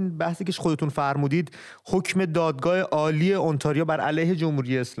رابطه با همین بحثی که خودتون فرمودید، حکم دادگاه عالی اونتاریو بر علیه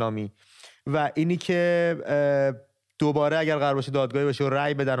جمهوری اسلامی و اینی که دوباره اگر قرار باشه دادگاهی باشه و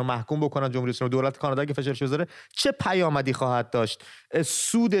رأی بدن و محکوم بکنن جمهوری اسلامی، دولت کانادا که فشارش بذاره، چه پیامدی خواهد داشت؟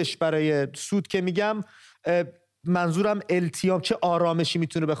 سودش برای سود که میگم منظورم التیام، چه آرامشی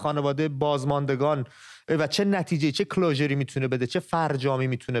میتونه به خانواده بازماندگان و چه نتیجه، چه کلوزری میتونه بده، چه فرجامی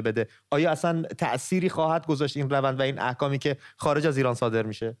میتونه بده؟ آیا اصلا تأثیری خواهد گذاشت این روند و این احکامی که خارج از ایران صادر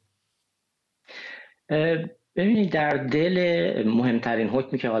میشه؟ ببینید، در دل مهمترین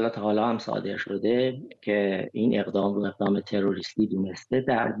حکمی که حالا تا حالا هم صادر شده که این اقدام رو اقدام تروریستی دونسته،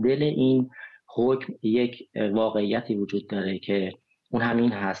 در دل این حکم یک واقعیتی وجود داره که اون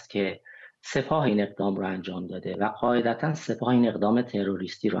همین هست که سپاه این اقدام رو انجام داده و قاعدتاً سپاه این اقدام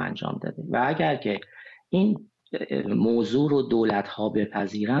تروریستی رو انجام داده و اگر که این موضوع رو دولت‌ها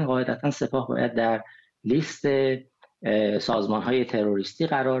بپذیرن، قاعدتاً سپاه باید در لیست سازمان‌های تروریستی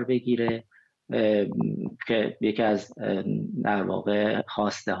قرار بگیره که یکی از در واقع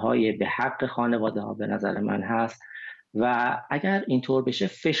خواسته های به حق خانواده ها به نظر من هست و اگر اینطور بشه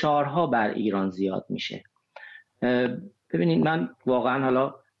فشارها بر ایران زیاد میشه. ببینید، من واقعا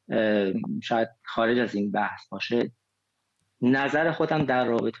حالا شاید خارج از این بحث باشه، نظر خودم در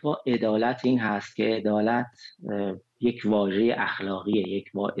رابطه با عدالت این هست که عدالت یک واژه اخلاقیه،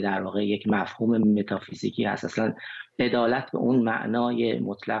 در واقع یک مفهوم متافیزیکی هست. اصلا عدالت به اون معنای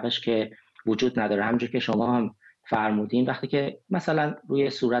مطلقش که وجود نداره. همونجور که شما هم فرمودین، وقتی که مثلا روی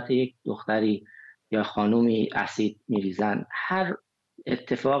صورت یک دختری یا خانومی اسید میریزن، هر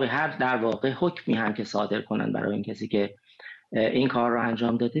اتفاقی، هر در واقع حکمی هم که صادر کنن برای این کسی که این کار رو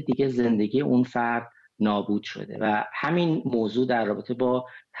انجام داده، دیگه زندگی اون فرد نابود شده و همین موضوع در رابطه با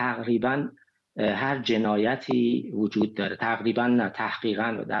تقریبا هر جنایتی وجود داره، تقریبا نه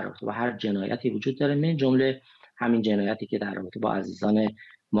تحقیقا در رابطه با هر جنایتی وجود داره، من جمله همین جنایتی که در رابطه با عزیزان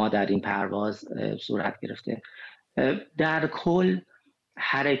ما در این پرواز صورت گرفته. در کل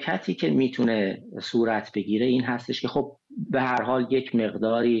حرکتی که میتونه صورت بگیره این هستش که خب به هر حال یک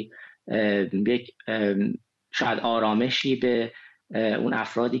مقداری یک شاید آرامشی به اون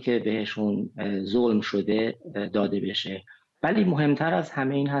افرادی که بهشون ظلم شده داده بشه، ولی مهمتر از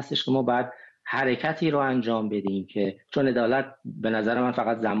همه این هستش که ما باید حرکتی رو انجام بدیم که چون عدالت به نظر من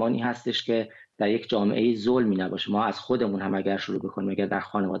فقط زمانی هستش که در یک جامعه ظلمی نباشه. ما از خودمون هم اگر شروع بکنیم، اگر در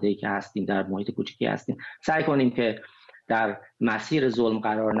خانواده‌ای که هستیم، در محیط کوچیکی هستیم، سعی کنیم که در مسیر ظلم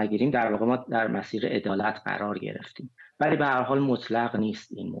قرار نگیریم، در واقع ما در مسیر عدالت قرار گرفتیم، ولی به هر حال مطلق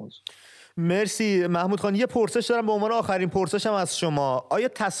نیست این موضوع. مرسی محمود خان. یه پرسش دارم به عنوان آخرین پرسشم از شما. آیا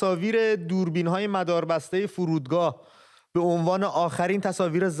تصاویر دوربین‌های مداربسته فرودگاه به عنوان آخرین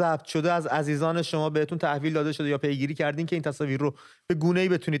تصاویر ضبط شده از عزیزان شما بهتون تحویل داده شده یا پیگیری کردین که این تصاویر رو به گونه‌ای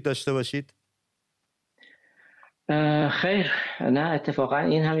بتونید داشته باشید؟ خیر، نه، اتفاقا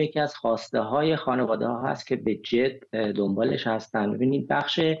این هم یکی از خواسته های خانواده ها هست که به جد دنبالش هستن. ببینید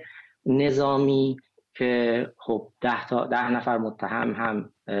بخش نظامی که خب 10 نفر متهم هم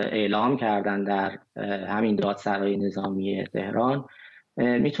اعلام کردن در همین دادسرای نظامی تهران،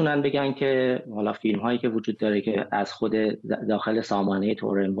 میتونن بگن که حالا فیلم هایی که وجود داره که از خود داخل سامانه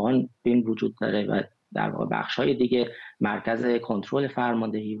تورنوان فیلم وجود داره و در واقع بخش های دیگه مرکز کنترل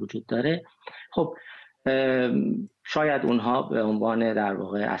فرماندهی وجود داره، خب شاید اونها به عنوان در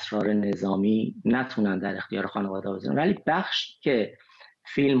واقع اسرار نظامی نتونن در اختیار خانواده بذارن، ولی بخش که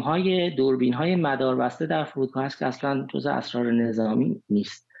فیلم های دوربین های مداربسته در فرودگاه هست که اصلا جزء اسرار نظامی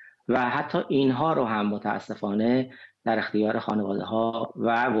نیست و حتی اینها رو هم متاسفانه در اختیار خانواده ها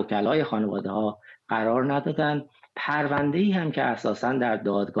و وکلای خانواده ها قرار ندادن. پرونده‌ای هم که اساساً در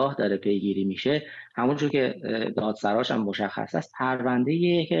دادگاه داره پیگیری میشه، همونجور که دادسراش هم مشخص است،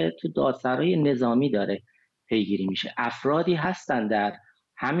 پرونده‌ای که تو دادسرای نظامی داره پیگیری میشه. افرادی هستن در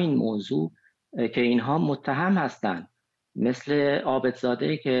همین موضوع که اینها متهم هستن، مثل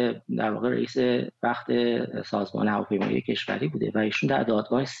عابدزاده که در واقع رئیس وقت سازمان هواپیمایی کشوری بوده و ایشون در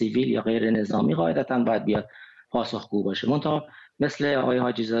دادگاه سیویل یا غیر نظامی قاعدتاً باید بیاد پاسخگو باشه. منتها مثل آقای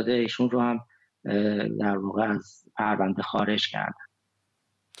حاجی زاده ایشون رو هم در واقع از پرونده خارج کردن.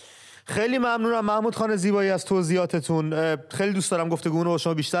 خیلی ممنونم محمود خان زیبایی از توضیحاتتون. خیلی دوست دارم گفتگو رو با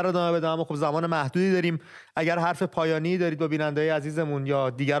شما بیشتر ادامه بدم اما خب زمان محدودی داریم. اگر حرف پایانی دارید با بیننده‌های عزیزمون یا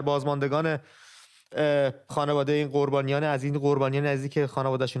دیگر بازماندگان خانواده این قربانیان عزیزی که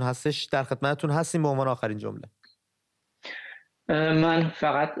خانوادهشون هستش در خدمتتون هستیم به عنوان آخرین جمله. من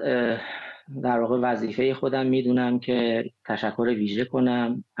فقط در واقع وظیفه خودم میدونم که تشکر ویژه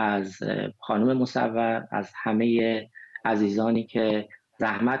کنم از خانم مصور، از همه عزیزانی که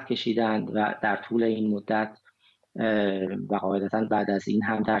زحمت کشیدند و در طول این مدت و قاعدتاً بعد از این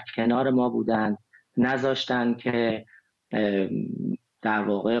هم در کنار ما بودند، نذاشتن که در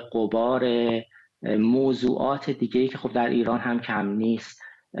واقع غبار موضوعات دیگه‌ای که خب در ایران هم کم نیست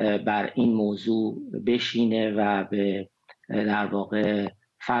بر این موضوع بشینه و به در واقع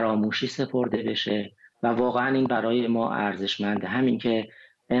فراموشی سپرده بشه و واقعا این برای ما ارزشمنده. همین که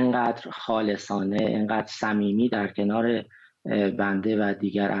انقدر خالصانه، انقدر صمیمی در کنار بنده و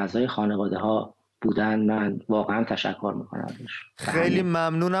دیگر اعضای خانواده ها بودن، من واقعا تشکر میکنم. خیلی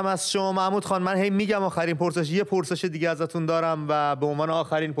ممنونم از شما محمود خان. من هی میگم آخرین پرسش، یه پرسش دیگه ازتون دارم و به عنوان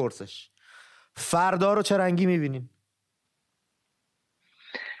آخرین پرسش، فردا رو چه رنگی میبینین؟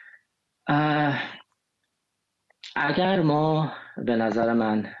 اگر ما به نظر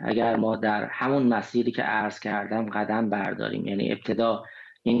من اگر ما در همون مسیری که عرض کردم قدم برداریم، یعنی ابتدا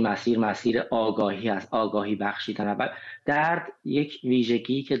این مسیر آگاهی است، آگاهی بخشیدن. درد یک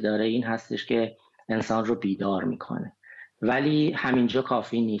ویژگی که داره این هستش که انسان رو بیدار میکنه، ولی همینجا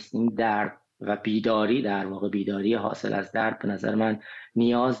کافی نیست. این درد و بیداری، در واقع بیداری حاصل از درد، به نظر من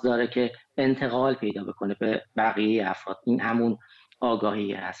نیاز داره که انتقال پیدا بکنه به بقیه افراد. این همون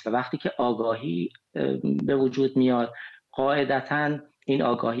آگاهی هست و وقتی که آگاهی به وجود میاد، قاعدتاً این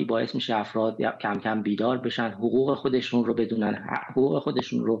آگاهی باعث میشه افراد کم کم بیدار بشن، حقوق خودشون رو بدونن، حقوق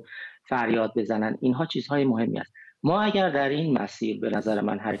خودشون رو فریاد بزنن. اینها چیزهای مهمی است. ما اگر در این مسیر به نظر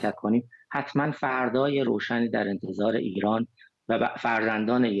من حرکت کنیم، حتما فردای روشنی در انتظار ایران و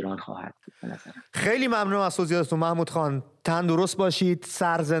فرزندان ایران خواهد بود به نظر. خیلی ممنونم از توضیحاتتون محمود خان. تندرست باشید،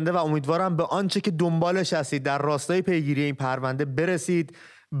 سرزنده و امیدوارم به آنچه که دنبالش هستید در راستای پیگیری این پرونده برسید،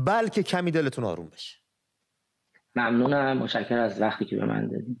 بلکه کمی دلتون آروم بشه. ممنونم، متشکرم از وقتی که به من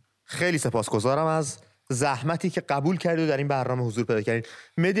دادید. خیلی سپاسگزارم از زحمتی که قبول کردید و در این برنامه حضور پیدا کردید.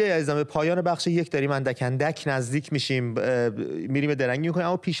 مدی عزیزم، به پایان بخش یک داریم اندک اندک نزدیک میشیم، میریم درنگی میکنیم،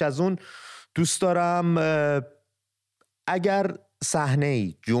 اما پیش از اون دوست دارم اگر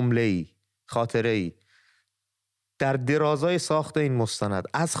صحنه‌ای، جمله‌ای، خاطره‌ای در درازای ساخت این مستند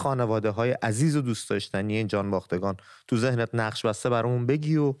از خانواده‌های عزیز و دوست داشتنی این جان باختگان تو ذهنت نقش بسته برامون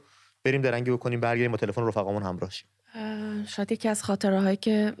بگی و بریم درنگی بکنیم، برگردیم با تلفن رفقامون همراه شیم. شاید یکی از خاطرهایی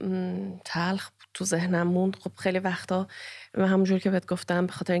که تلخ تو ذهنم موند، خب خیلی وقتا همونجور که بهت گفتم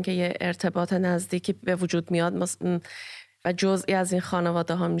به خاطر اینکه یه ارتباط نزدیکی به وجود میاد و جزئی از این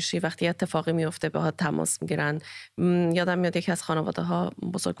خانواده ها میشی، وقتی اتفاقی میفته باهات تماس میگیرن. یادم میاد یکی از خانواده ها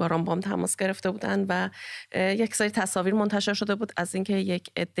بزرگواران با هم تماس گرفته بودن و یک سری تصاویر منتشر شده بود از اینکه یک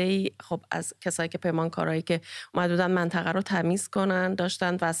عده‌ای خب از کسایی که پیمانکارایی که اومده بودن منطقه رو تمیز کنن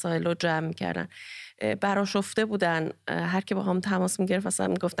داشتن وسایل رو جمع میکردن، براشفته بودن. هر کی با هم تماس میگرفت مثلا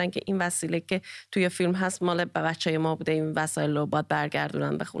میگفتن که این وسیله که توی فیلم هست مال بچه ما بوده، این وسایل رو باید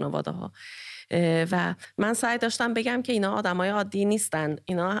برگردونن به خانواده ها. و من سعی داشتم بگم که اینا آدمای عادی نیستن،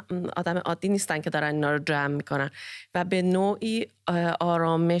 اینا آدم عادی نیستن که دارن اینا رو جمع میکنن و به نوعی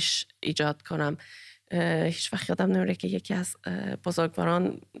آرامش ایجاد کنم. هیچ وقت یادم نمیره که یکی از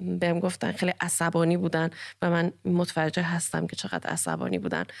بزرگواران بهم گفتن خیلی عصبانی بودن و من متوجه هستم که چقدر عصبانی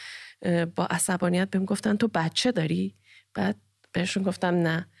بودن. با عصبانیت بهم گفتن تو بچه داری؟ بعد بهشون گفتم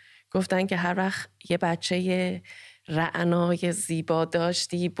نه. گفتن که هر وقت یه بچه رعنای زیبا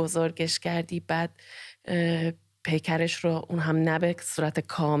داشتی بزرگش کردی، بعد پیکرش رو اون هم نه به صورت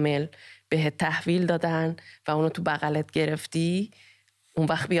کامل به تحویل دادن و اونو تو بغلت گرفتی، اون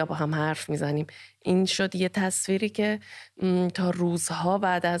وقت بیا با هم حرف میزنیم. این شد یه تصویری که تا روزها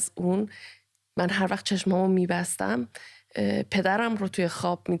بعد از اون من هر وقت چشمامو میبستم پدرم رو توی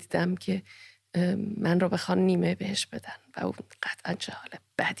خواب میدیدم که من رو بخوان نیمه بهش بدن و اون قطعا چه حال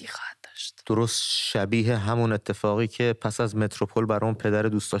بدی خواهد داشت. درست شبیه همون اتفاقی که پس از متروپول برای اون پدر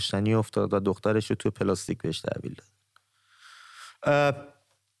دوست داشتنی افتاد و دخترش رو توی پلاستیک بهش تحویل داد.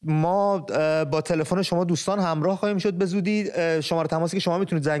 ما با تلفن شما دوستان همراه خواهیم شد به زودی. شماره تماسی که شما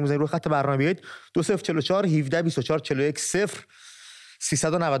میتونید زنگ بزنید روی خط برنامه بیایید 2044 17 24 41 0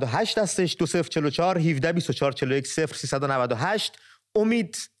 398 هستش. 2044 17 24 41 0 398.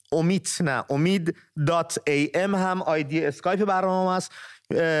 امید.am هم آیدی اسکایپ برنامه است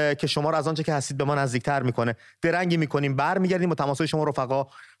که شما رو از آنچه که هستید به ما نزدیکتر میکنه. درنگی میکنیم، برمیگردیم با تماسهای شما رفقا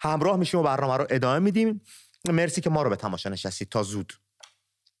همراه میشیم و برنامه رو ادامه میدیم. مرسی که ما رو به تماشا نشستید. تا زود.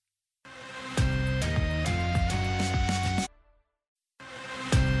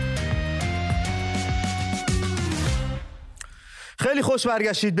 خیلی خوش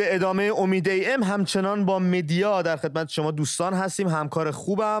برگشتید به ادامه امید ام. همچنان با مدیا در خدمت شما دوستان هستیم، همکار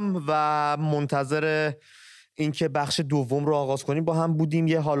خوبم و منتظر اینکه بخش دوم رو آغاز کنیم با هم بودیم.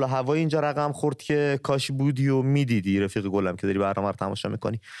 یه حال و هوای اینجا رقم خورد که کاش بودی و میدیدی رفیق گلم که داری برنامه رو تماشا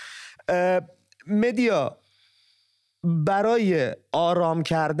میکنی. مدیا برای آرام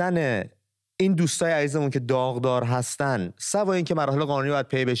کردن این دوستای عزیزمون که داغدار هستن، سوای این که مراحل قانونی باید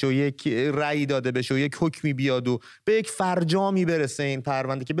پی بشه و یک رأی داده بشه و یک حکمی بیاد و به یک فرجامی برسه این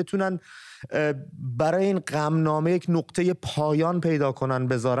پرونده که بتونن برای این غمنامه یک نقطه پایان پیدا کنن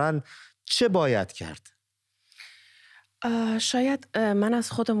بذارن، چه باید کرد؟ شاید من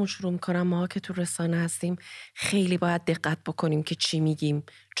از خودمون شروع کنم. ما که تو رسانه هستیم خیلی باید دقت بکنیم که چی میگیم،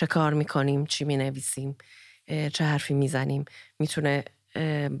 چه کار میکنیم، چی مینویسیم، چه حرفی میزنیم. میتونه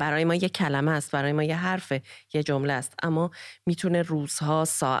برای ما یه کلمه است، برای ما یه حرفه، یه جمله است، اما میتونه روزها،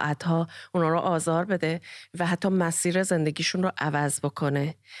 ساعتها اونا رو آزار بده و حتی مسیر زندگیشون رو عوض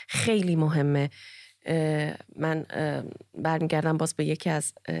بکنه. خیلی مهمه. من برمیگردم باز به یکی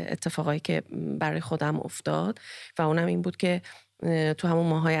از اتفاقایی که برای خودم افتاد و اونم این بود که تو همون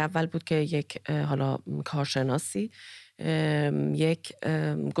ماهای اول بود که یک حالا کارشناسی یک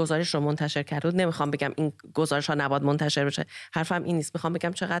گزارش رو منتشر کرده بود. نمیخوام بگم این گزارش ها نباید منتشر بشه، حرفم این نیست، میخوام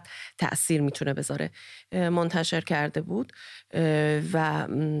بگم چقدر تأثیر میتونه بذاره. منتشر کرده بود و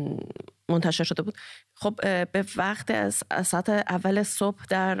منتشر شده بود. خب به وقت از ساعت اول صبح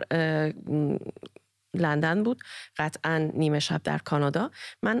در لندن بود، قطعا نیمه شب در کانادا.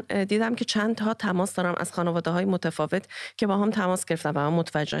 من دیدم که چند تا تماس دارم از خانواده های متفاوت که با هم تماس گرفتم و من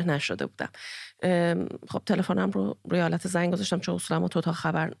متوجه نشده بودم. خب تلفنم رو روی حالت زنگ گذاشتم چون اصولا ما تو تا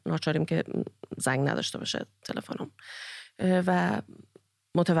خبر ناچاریم که زنگ نداشته باشه تلفنم و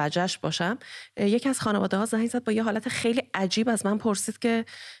متوجهش باشم. یکی از خانواده ها زنگ زد با یه حالت خیلی عجیب از من پرسید که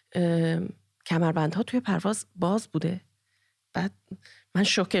کمربندها توی پرواز باز بوده. بعد من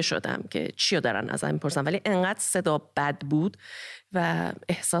شوکه شدم که چی رو دارن ازم میپرسن، ولی انقدر صدا بد بود و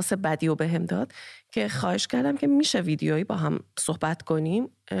احساس بدی رو بهم داد که خواهش کردم که میشه ویدیویی با هم صحبت کنیم.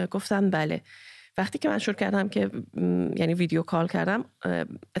 گفتن بله. وقتی که من شروع کردم که یعنی ویدیو کال کردم،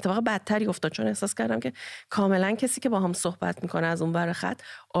 اتفاق بدتری افتاد، چون احساس کردم که کاملا کسی که با هم صحبت میکنه از اون ور خط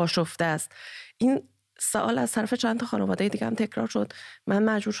آشفته است. این سوال از طرف چند تا خانواده دیگه هم تکرار شد. من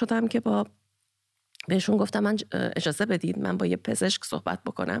مجبور شدم که بهشون گفتم من اجازه بدید من با یه پزشک صحبت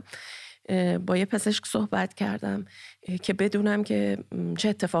بکنم. با یه پزشک صحبت کردم که بدونم که چه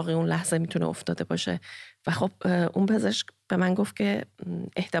اتفاقی اون لحظه میتونه افتاده باشه و خب اون پزشک به من گفت که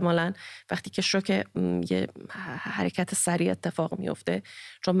احتمالاً وقتی که شوک یه حرکت سریع اتفاق میفته،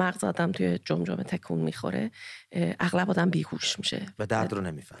 چون مغز آدم توی جمجمه تکون میخوره، اغلب آدم بیهوش میشه و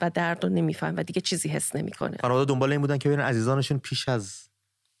درد رو نمیفهم و دیگه چیزی حس نمیکنه. خانواده دنبال این بودن که ببینن عزیزانشون پیش از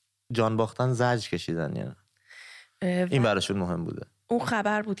جان باختن زجر کشیدن، یعنی این براشون مهم بوده. اون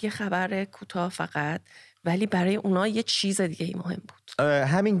خبر بود، یه خبر کوتاه فقط، ولی برای اونا یه چیز دیگه ای مهم بود.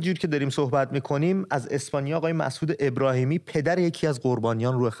 همین جور که داریم صحبت میکنیم از اسپانیا آقای مسعود ابراهیمی، پدر یکی از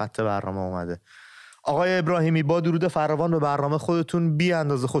قربانیان، روی خط برنامه اومده. آقای ابراهیمی با درود فراوان به برنامه خودتون بی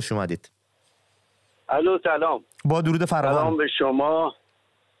اندازه خوش اومدید. الو سلام. با درود فراوان. سلام به شما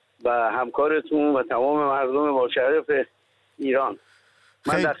و همکارتون و تمام مردم با شرف ایران.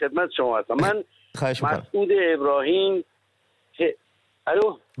 من در خدمت شما هستم. من مسعود ابراهیم.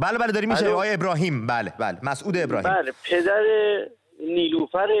 الو. بله داریم میشه. آقای ابراهیم. بله مسعود ابراهیم. بله، پدر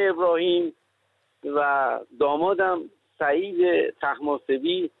نیلوفر ابراهیم و دامادم سعید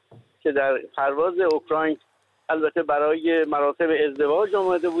طهماسبی که در پرواز اوکراین البته برای مراسم ازدواج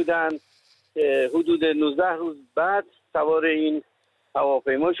آمده بودند، حدود 19 روز بعد سوار این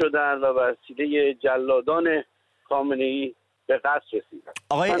هواپیما شدن و به وسیله جلادان خامنه‌ای به قصد رسیدن.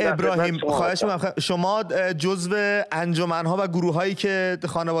 آقای ابراهیم خواهش می‌کنم، شما جزو انجمن‌ها و گروه‌هایی که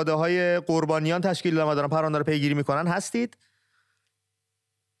خانواده‌های قربانیان تشکیل دادن و دارن پرونده رو پیگیری می‌کنن هستید؟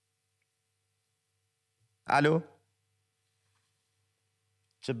 الو.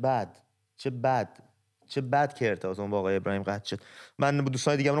 چه بد که ارتباطمون با آقای ابراهیم قطع شد. من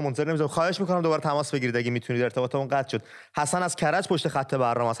دوستان دیگه رو منتظر نمی‌ذارم. خواهش می‌کنم دوباره تماس بگیرید اگه میتونید، ارتباطمون قطع شد. حسن از کرج پشت خط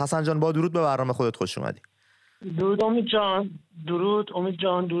برنامه است. حسن جان با درود به برنامه خودت خوش اومدی. درود امید جان،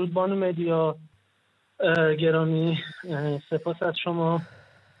 درود بانو مدیا گرامی، سپاس از شما.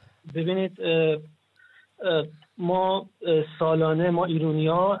 ببینید ما سالانه، ما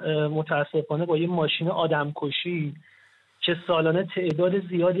ایرانی‌ها متاسفانه با یه ماشین آدمکشی که سالانه تعداد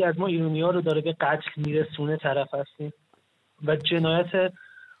زیادی از ما ایرانی‌ها رو داره به قتل میرسونه طرف هستیم و جنایت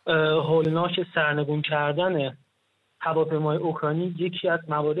هولناک سرنگون کردن هواپیمای اوکراینی یکی از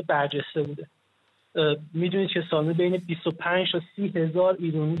موارد برجسته بوده. میدونید که سالانه بین 25 تا 30 هزار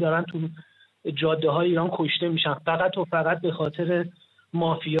ایرانی دارن تو جاده های ایران کشته میشن فقط و فقط به خاطر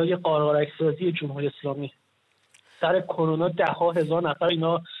مافیای قارقارک‌سازی جمهوری اسلامی. سر کرونا 10,000 نفر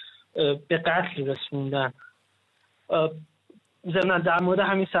اینا به قتل رسوندن. ضمن در مورد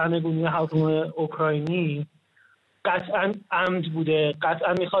همین سرنگونی هواپیمای اوکراینی قطعا عمد بوده،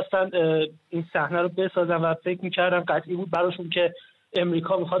 قطعا میخواستن این صحنه رو بسازن و فکر میکردن قطعی بود براشون که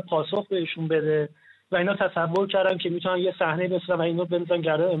امریکا میخواد پاسخ بهشون بده و اینا تصور کردن که میتونن یه صحنه بسازن و اینو بنزن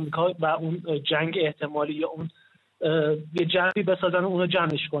گره امریکا و اون جنگ احتمالی یا اون یه جنگی بسازن و اونو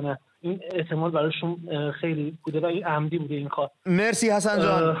جمعش کنن. این احتمال براشون خیلی بوده و این عمدی بوده این کار. مرسی حسن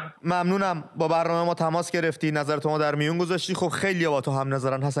جان، ممنونم با برنامه ما تماس گرفتی، نظرت ما در میون گذاشتی. خب خیلی با تو هم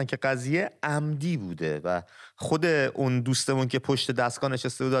نظرن حسن که قضیه عمدی بوده و خود اون دوستمون که پشت دستگاه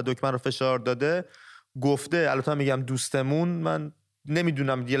نشسته بود و دکمه رو فشار داده گفته، البته میگم دوستمون، من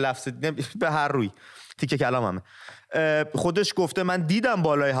نمیدونم یه لفظ به هر روی تیکه کلاممه، خودش گفته من دیدم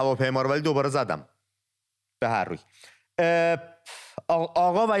بالای هواپیما رو ولی دوباره زدم. به هر روی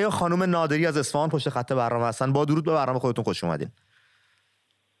آقا و یا خانم نادری از اصفهان پشت خط برنامه هستن. با درود به برنامه خودتون خوش اومدین.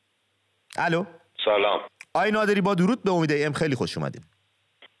 الو سلام. آی نادری با درود به امید ام خیلی خوش اومدین.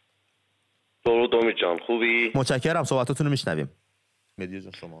 درود امید جان، خوبی؟ متشکرم، صحبتاتون رو میشنویم. مدیا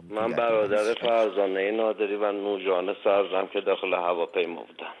جان شما. من برادر فرزانه نادری و نورجان سرزم که داخل هواپیما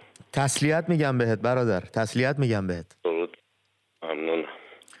بودم. تسلیت میگم بهت برادر، تسلیت میگم بهت. درود، ممنون.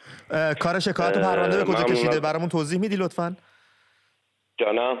 کار شکایت پرونده به کجا کشیده برامون توضیح میدی لطفاً؟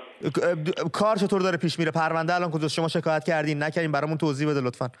 جانم کار چطور داره پیش میره؟ پرونده الان کجاست؟ شما شکایت کردین نکردین؟ برامون توضیح بده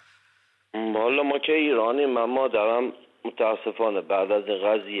لطفاً. والا ما که ایرانیم، من مادرم متاسفانه بعد از این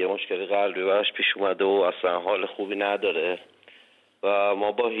قضیه مشکل قلبی براش پیش اومده و اصلا حال خوبی نداره و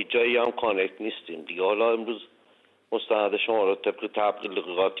ما با هیچ جایی هم کانکت نیستیم دیگه. حالا امروز مستند شما رو طبق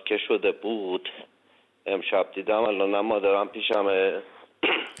تبلیغاتی که شده بود امشب دیدم، الان مادرم پیشمه.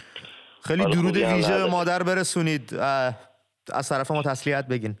 خیلی درود ویژه به مادر برسونید، از طرف ما تسلیت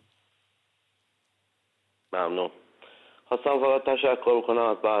بگین. ممنون. خواستم فقط تشکر کنم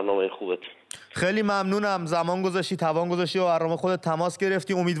از برنامه خوبت. خیلی ممنونم، زمان گذاشتی، توان گذاشتی و برنامه خودت تماس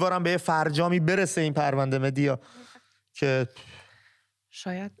گرفتی. امیدوارم به فرجامی برسه این پرونده مدیا که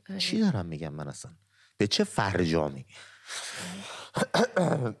شاید چی دارم میگم من اصلا، به چه فرجامی.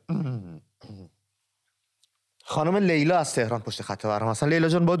 خانم لیلا از تهران پشت خط برنامه هستن. لیلا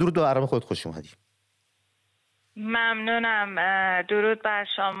جان با درود به برنامه خودت خوش اومدی. ممنونم. درود بر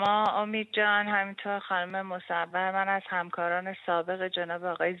شما امید جان، همینطور خانم مصور. من از همکاران سابق جناب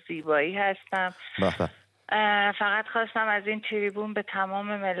آقای زیبایی هستم. فقط خواستم از این تریبون به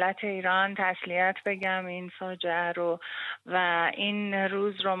تمام ملت ایران تسلیت بگم این فاجعه رو و این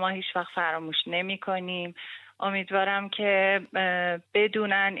روز رو ما هیچ وقت فراموش نمی کنیم. امیدوارم که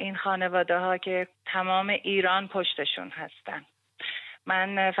بدونن این خانواده ها که تمام ایران پشتشون هستن.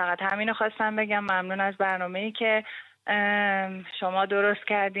 من فقط همینو خواستم بگم. ممنون از برنامه‌ای که شما درست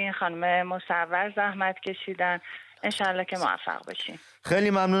کردین. خانم مصور زحمت کشیدن. انشالله که موفق بشین. خیلی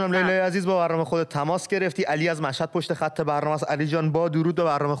ممنونم لیلای عزیز، با برنامه خودت تماس گرفتی. علی از مشهد پشت خط برنامه است. علی جان با درود به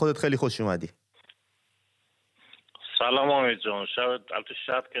برنامه خودت خیلی خوش اومدی. سلام امید جان،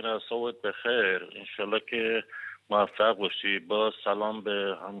 شب که صبحت بخیر، انشالله که موفق باشی. با سلام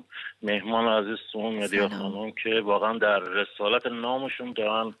به هم مهمان عزیزتون مدیا خانم که واقعا در رسالت نامشون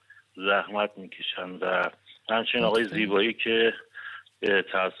دارن زحمت میکشن و همچنین آقای زیبایی که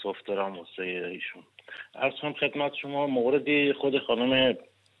تاسف دارم واسه ایشون. عرض کنم خدمت شما موردی خود خانم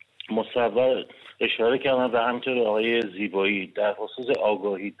مصور اشاره کردن و همینطور آقای زیبایی در خصوص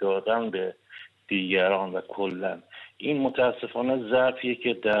آگاهی دادن به دیگران و کلا این متاسفانه ضعفیه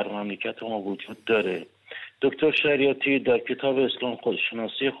که در مملکت ما وجود داره. دکتر شریعتی در کتاب اسلام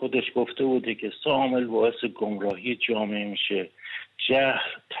خودشناسی خودش گفته بوده که سه عامل باعث گمراهی جامعه میشه: جهل،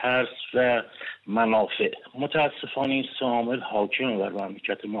 ترس و منافع. متاسفانه این سه عامل حاکم بر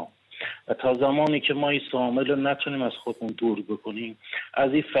مملکت ما و تا زمانی که ما این سه عامل رو نتونیم از خودمون دور بکنیم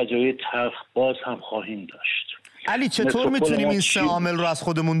از این فجایع تلخ باز هم خواهیم داشت. علی چطور میتونیم این سه عامل رو از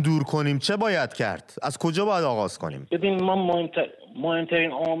خودمون دور کنیم؟ چه باید کرد؟ از کجا باید آغاز کنیم؟ ببین ما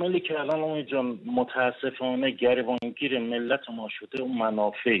مهمترین عاملی که الان امید جان متاسفانه گریبانگیر ملت ما شده اون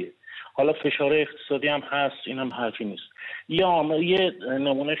منافعه. حالا فشار اقتصادی هم هست، این هم حرفی نیست. یه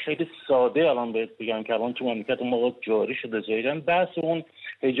نمونه خیلی ساده الان بهت بگم که الان تو مملکت ما جاری شده ظاهراً بحث اون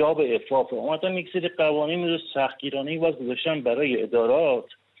حجاب عفاف. اومدن یک سری قوانین رو سختگیرانه‌ای گذاشتن برای ادارات،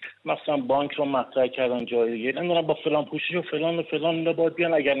 مثلا بانک رو مطرح کردن جای دیگه، نمیدونم با فلان پوشش و فلان و فلان اینا باید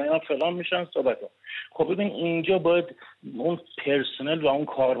بیان، اگر نه فلان میشن صحبت ها. خب ببین اینجا باید اون پرسنل و اون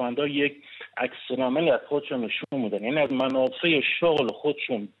کارمندا یک عکس‌العملی از خودشون نشون بدن، یعنی از منافع شغل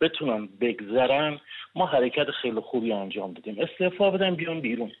خودشون بتونن بگذرن. ما حرکت خیلی خوبی انجام دادیم، استعفا بدن بیان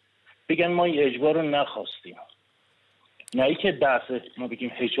بیرون بگن ما این اجبار رو نخواستیم. نه ای که بحث ما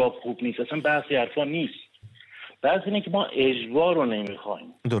بگیم حجاب خوب نیست، اصلا بحثی حرفا نیست. بحث اینه که ما اجبار رو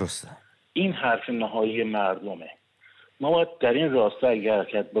نمیخوایم. درسته. این حرف نهایی مردمه. ما باید در این راسته اگر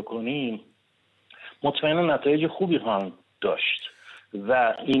حرکت بکنیم مطمئنا نتایج خوبی خواهند داشت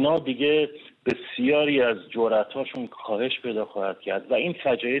و اینا دیگه بسیاری از جرأت‌هاشون کاهش پیدا خواهد کرد و این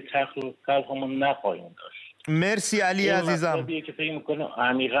فجایع تلخ رو نخواهیم داشت. مرسی علی عزیزم. مطلبیه که فکر می‌کنم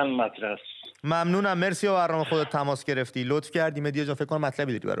عمیقاً مطرح است. ممنونم، مرسی و برنامه خودت تماس گرفتی، لطف کردی. مدیا جان فکر کنم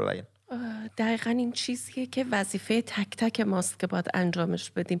مطلبی داری برای بیان. دقیقاً این چیزیه که وظیفه تک تک ماست که باید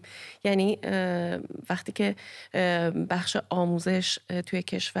انجامش بدیم. یعنی وقتی که بخش آموزش توی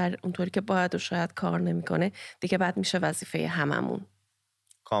کشور اونطوری که باید و شاید کار نمیکنه دیگه بعد میشه وظیفه هممون.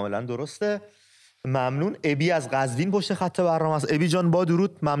 کاملا درسته. ممنون. ابی از قزوین پشت خط برنامه است. ابی جان با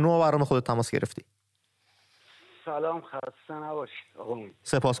درود، ممنون و برنامه خودت تماس گرفتی. سلام، خسته نباشید آقا.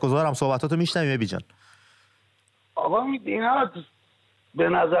 سپاسگزارم، صحبتاتو میشنویم ابی جان. آقا اینا به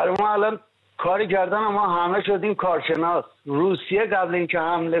نظر ما الان کاری کردن، ما همه شدیم کارشناس. روسیه قبل اینکه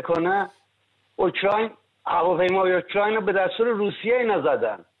حمله کنه اوکراین، هواپیمای اوکراین رو به دستور روسیه اینا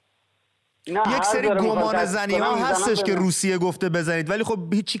زدن. یک سری گمان زنی ها هستش که روسیه گفته بزنید ولی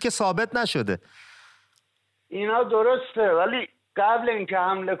خب هیچی که ثابت نشده. اینا درسته ولی قبل اینکه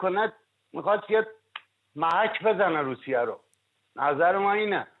حمله کنه میخواد یه محک بزنه روسیه رو. نظر ما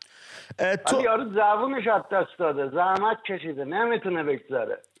اینه. ولی یارو زبونش از دست داده، زحمت کشیده، نمیتونه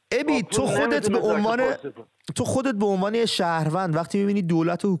بگذره. ابی تو خودت به عنوان شهروند وقتی میبینی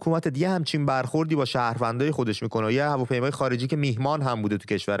دولت و حکومت یه همچین برخوردی با شهروندای خودش میکنه، یه هواپیمای خارجی که میهمان هم بوده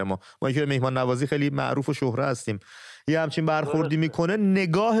تو کشور ما که مهمان نوازی خیلی معروف و شهره هستیم، یه همچین برخوردی میکنه،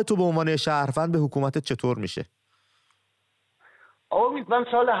 نگاه تو به عنوان شهروند به حکومت چطور میشه؟ من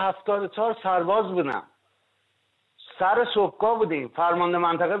سال 74 سرباز بودم، سر صبحگاه بودیم، فرمانده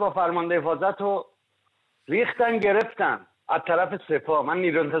منطقه با فرمانده حفاظت رو ریختن گرفتن از طرف سپاه. من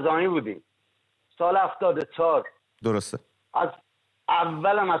نیرو انتظامی بودیم سال 74. درسته.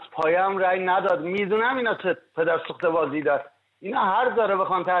 اولم از پایم رأی نداد. میدونم اینا پدر سوخته بازی دار، اینا هر ذره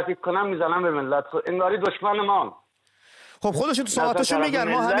بخوان تهدید کنن میزنن به ملت، انگاری دشمن ما. خب خودشون تو ساعتاشون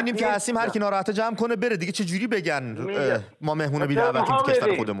میگن ما همینیم که هستیم، هر کی ناراحته جمع کنه بره دیگه. چه جوری بگن ما مهمون بی دعوتیم تو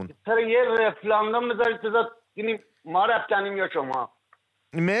کشور خودمون؟ چرا یه رفراندوم بذارید ببینیم ما رفتنیم یا شما؟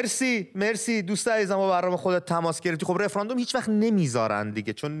 مرسی دوست عزیزم، با برنامه خودت تماس گرفتی. خب رفراندوم هیچ وقت نمیذارن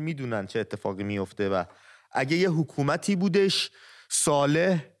دیگه، چون میدونن چه اتفاقی میفته و اگه یه حکومتی بودش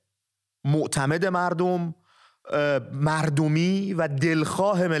صالح، معتمد مردم، مردمی و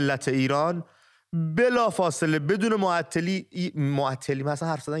دلخواه ملت ایران، بلا فاصله بدون معطلی مثلا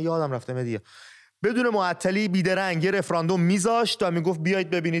حرف زدن یادم رفته مدیا، بدون معطلی بیدرنگ رفراندوم میذاشت و میگفت بیایید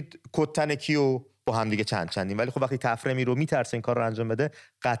ببینید کتن کیو با هم دیگه چندین. ولی خب وقتی تفرمی رو میترسه این کار رو انجام بده،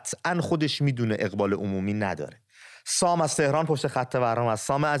 قطعا خودش میدونه اقبال عمومی نداره. سام از تهران پشت خط برنامه است.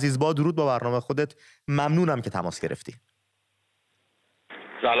 سام عزیز با درود با برنامه خودت، ممنونم که تماس گرفتی.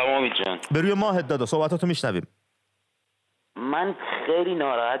 سلام امید جان. به روی ماهت دادا، صحبتاتو میشنویم. من خیلی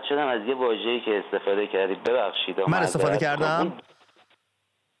ناراحت شدم از یه واژه‌ای که استفاده کردی، ببخشید. من استفاده کردم؟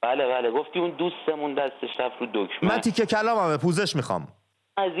 بله گفتی اون دوستمون دستش رفت رو دکمه. من تیکه کلاممه، پوزش میخوام.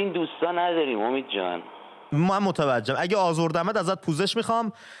 از این دوستا نداریم امید جان. من متوجهم، اگه آزردمت ازت پوزش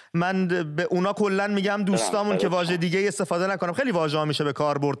میخوام. من به اونا کلا میگم دوستامون که واژه دیگه استفاده نکنم. خیلی واژه‌ها میشه به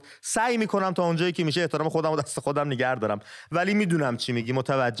کار برد، سعی میکنم تا اونجایی که میشه احترام خودم و دست خودم نگه دارم، ولی میدونم چی میگی،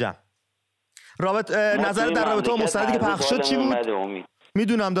 متوجهم. نظر در رابطه با مستندی که پخش شد چی بود؟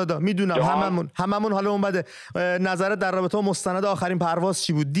 میدونم دادا، میدونم هممون حالمون بده. نظرت در رابطه با مستند آخرین پرواز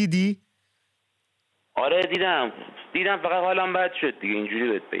چی بود؟ دیدی؟ آره دیدم فقط حالم بد شد دیگه، اینجوری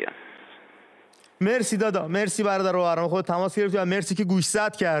بهت بگم. مرسی دادا، مرسی برادر، رو برنامه خود تماس گرفتی و مرسی که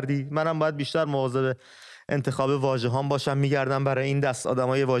گوشزد کردی. منم باید بیشتر مواظب انتخاب واژه‌هام باشم. میگردم برای این دست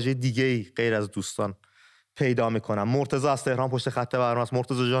آدمای واژه دیگه‌ای غیر از دوستان پیدا میکنم. مرتضی از تهران پشت خط برنامه است.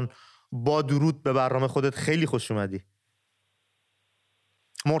 مرتضی جان با درود به برنامه خودت، خیلی خوش اومدی.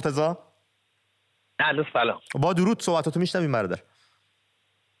 مرتضی الو سلام. با درود، صحبتاتو میشنویم برادر.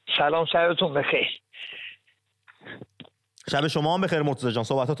 سلام، شبتون بخیر. شب شما هم بخیر مرتضی جان،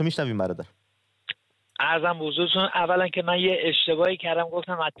 صحبتاتو میشنویم برادر. عرضم حضورتون اولا که من یه اشتباهی کردم،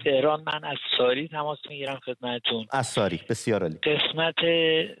 گفتم از تهران، من از ساری تماس میگیرم خدمتتون. از ساری، بسیار عالی.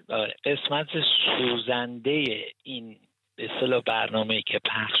 قسمت سوزنده این به اصطلاح برنامه‌ای که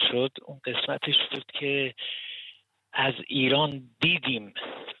پخش شد، اون قسمتش بود که از ایران دیدیم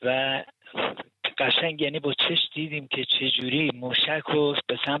و قشنگ، یعنی با چشم دیدیم که چجوری موشک رو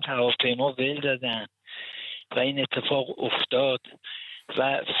به سمت هواپیما ول دادن و این اتفاق افتاد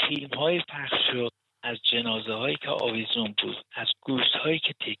و فیلم های پخش شد از جنازه هایی که آویزون بود، از گوشت هایی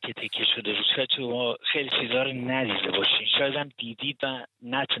که تکه تکه شده بود. شاید شما خیلی چیزها رو ندیده باشین، شاید هم دیدید و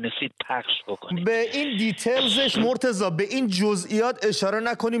نتونستید پخش بکنید. به این دیتیلزش مرتضی، به این جزئیات اشاره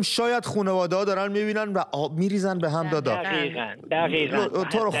نکنیم، شاید خانواده ها دارن میبینن و میریزن به هم دادا. دقیقاً.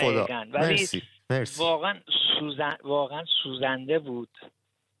 تو رو خدا. مرسی. واقعا سوزنده بود.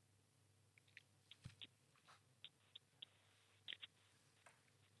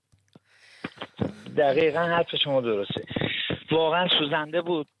 دقیقاً حرف شما درسته، واقعا سوزنده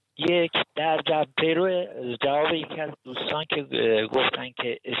بود. یک در پیرو جواب یکی از دوستان که گفتن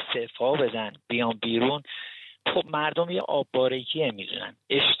که استعفا بدن بیان بیرون، خب مردم یه آببارگیه میدونن.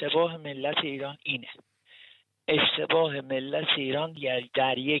 اشتباه ملت ایران اینه، اشتباه ملت ایران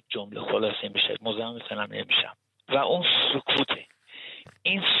در یک جمله خلاصه میشه، مزاحم مثلا نمیشم، و اون سکوته.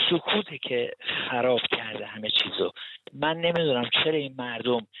 این سکوته که خراب کرده همه چیزو. من نمیدونم چرا این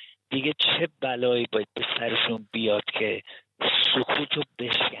مردم دیگه چه بلایی باید به سرشون بیاد که سکوتو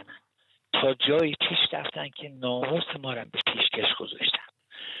بشکنن. تا جایی پیش رفتن که ناموس ما رو به پیشکش گذاشتن،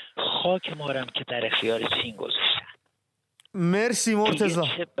 خاک ما رو که در اختیار چین گذاشتن. مرسی مرتضی.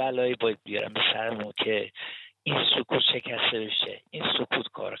 چه بلایی باید بیارن به سرمون که این سکوت شکسته بشه. این سکوت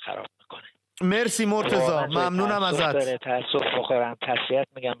کار خراب میکنه. مرسی مرتضی، ممنونم ازت. تاسف بخورم، تسلیت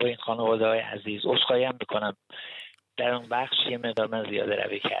میگم با این خانواده‌های عزیز. عذرخواهی هم میکنم در اون بخش یه مقدار من زیاده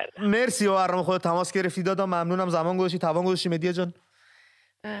روی کردم. مرسی و برنامه خودت تماس گرفتی دادا، ممنونم. زمان گذاشتی، توان گذاشتی. مدیا جان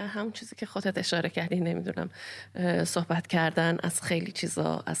همون چیزی که خودت اشاره کردی، نمیدونم، صحبت کردن از خیلی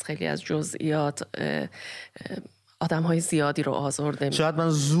چیزا، از خیلی از جزئیات، آدم‌های زیادی رو آزرده. شاید من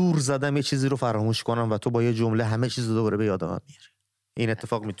زور زدم یه چیزی رو فراموش کنم و تو با یه جمله همه چیز رو دوباره به یادم میاری. این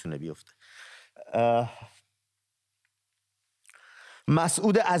اتفاق میتونه بیفته.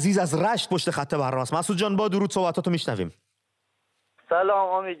 مسعود عزیز از رشت پشت خط برنامه است. مسعود جان با درود، صحبتاتو میشنویم. سلام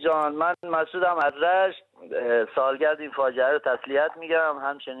امید جان، من مسعودم از رشت. سالگرد این فاجعه رو تسلیت میگم،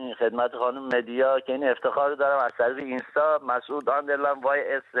 همچنین خدمت خانم مدیا که این افتخار رو دارم از طریق اینستا. مسعود آندرلاین وای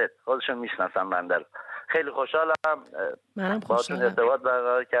اس، خودشون میشناسن بنده رو. خیلی خوشحالم منم باهاتون ارتباط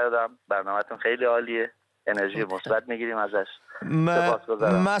برقرار کردم. برنامه‌تون خیلی عالیه، انرژی مثبت میگیریم ازش.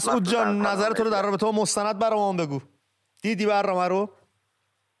 مسعود جان نظرت رو در رابطه با مستند برامون بگو. دیدی برنامه رو؟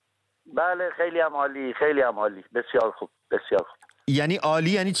 بله خیلی هم عالی، خیلی هم عالی، بسیار خوب، بسیار خوب. یعنی عالی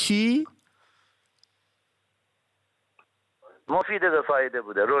یعنی چی؟ مفید به فایده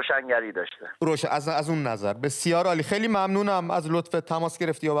بوده، روشنگری داشته. از اون نظر بسیار عالی. خیلی ممنونم از لطف تماس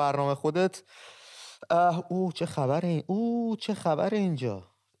گرفتی با برنامه خودت. چه خبره اینجا؟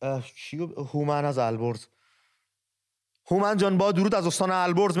 هومن از البرز. هومن جان با درود از استان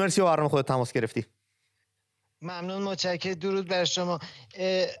البرز، مرسی با برنامه خودت تماس گرفتی. ممنون، متشکرم. درود بر شما.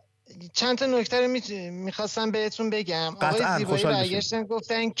 چند تا نکته رو میخواستم بهتون بگم. آقای زیبایی برگشتن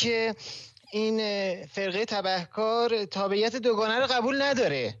گفتن که این فرقه تبهکار تابعیت دوگانه رو قبول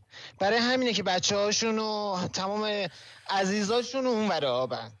نداره، برای همینه که بچه هاشون و تمام عزیزاشون اونور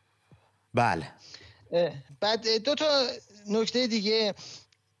آبن. بله. بعد دو تا نکته دیگه.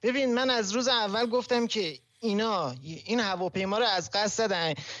 ببین من از روز اول گفتم که این هواپیما رو از قصد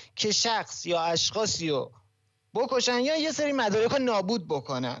زدن که شخص یا اشخاصی رو بکشن یا یه سری مدارک رو نابود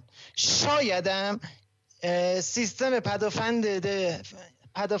بکنن. شایدم سیستم پدافند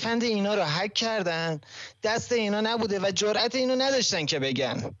اینا رو هک کردن، دست اینا نبوده و جرأت اینو نداشتن که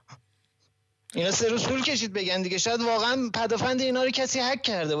بگن. اینا 3 روز طول کشید بگن دیگه. شاید واقعا پدافند اینا رو کسی هک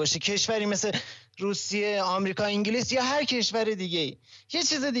کرده باشه، کشوری مثل روسیه، آمریکا، انگلیس یا هر کشور دیگه. یه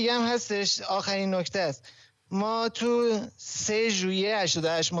چیز دیگه هم هستش، آخرین نکته است. ما تو 3 ژوئیه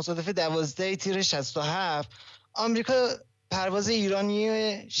 88 مصادف 12 تیر 67 آمریکا پرواز ایرانی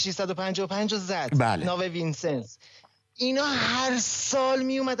 655 رو زد. بله. ناو وینسنس. اینا هر سال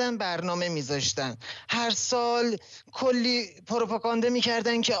می اومدن برنامه میذاشتن، هر سال کلی پروپاگانده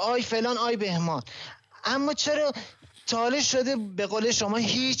میکردن که آی فلان آی بهمان. اما چرا چالش شده به قول شما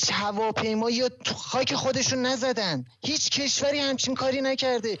هیچ هواپیمایی یا تو خاک خودشون نزدن؟ هیچ کشوری همچین کاری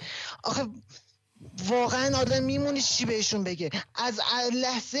نکرده. آخه واقعا آدم میمونه چی بهشون بگه. از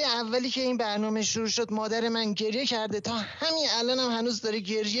لحظه اولی که این برنامه شروع شد مادر من گریه کرده، تا همین الان هم هنوز داره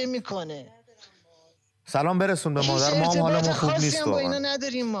گریه میکنه. سلام برسون به مادر. ما هم حالمون خوب نیست با اینا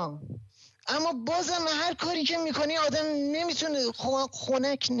نداریم ما. اما بازم هر کاری که میکنی آدم نمیتونه،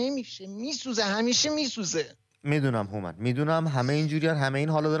 خنک نمیشه، میسوزه، همیشه میسوزه. میدونم هومن، میدونم همه اینجوریان، همه این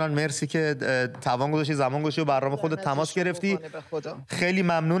حالا دارن. مرسی که توان گذاشتی، زمان گذاشتی و برنامه خودت تماس گرفتی. خیلی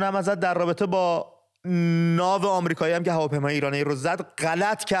ممنونم ازت. در رابطه با ناو آمریکایی هم که هواپیمای ایرانی رو زد،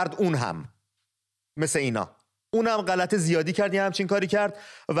 غلط کرد. اون هم مثل اینا، اونم غلط زیادی کرد، یه همچین کاری کرد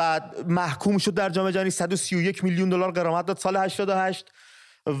و محکوم شد در جام جهانی. 131 میلیون دلار غرامت داد سال 88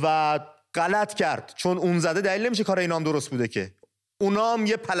 و غلط کرد. چون اون زده دلیل نمیشه کار اینا هم درست بوده که. اونا هم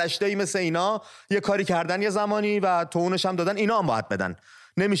یه پلشته‌ای مثل اینا یه کاری کردن یه زمانی و توونش هم دادن، اینا هم باید بدن.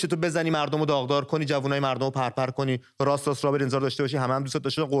 نمیشه تو بزنی مردمو داغدار کنی، جوونای مردمو پرپر کنی، راست را بر انتظار داشته باشی همه هم دوست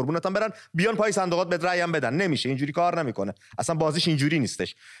داشته قربونت هم برن، بیان پای صندوقات به رأی هم بدن. نمیشه، اینجوری کار نمیکنه. اصلا بازیش اینجوری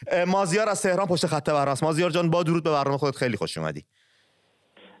نیستش. مازیار از تهران پشت خط برنامه. مازیار جان با درود به برنامه خودت، خیلی خوش اومدی.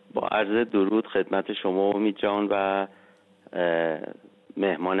 با عرض درود خدمت شما امید جان و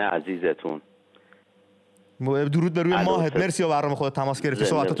مهمان عزیزتون. درود به روی ماهت. مرسی با برنامه خودت تماس گرفتی.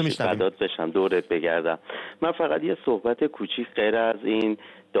 صحبتاتو میشنویم. فدات بشم، دورت بگردم. من فقط یه صحبت کوچیک غیر از این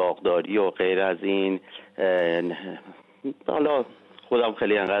داغداری و غیر از این، حالا خودم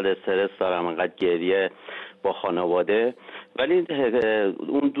خیلی انقدر استرس دارم، انقدر گریه با خانواده، ولی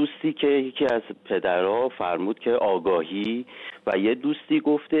اون دوستی که یکی از پدرها فرمود که آگاهی، و یه دوستی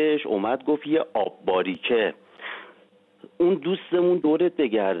گفتش اومد گفت یه آب باریکه. اون دوستمون دورت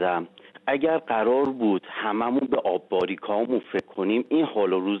بگردم، اگر قرار بود هممون به آب باریکامون فکر کنیم این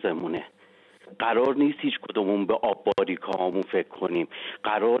حال و روزمونه. قرار نیست هیچ کدومون به آب باریکامون فکر کنیم.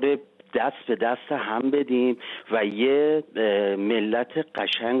 قراره دست به دست هم بدیم و یه ملت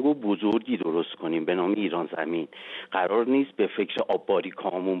قشنگ و بزرگی درست کنیم به نام ایران زمین. قرار نیست به فکر آب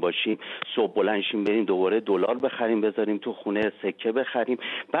باریکامون باشیم، صبح بلند شیم بریم دوباره دلار بخریم بذاریم تو خونه، سکه بخریم،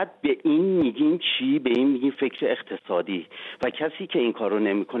 بعد به این میگیم چی؟ به این میگیم فکر اقتصادی. و کسی که این کارو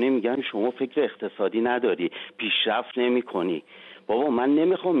نمیکنه میگن شما فکر اقتصادی نداری، پیشرفت نمیکنی. بابا من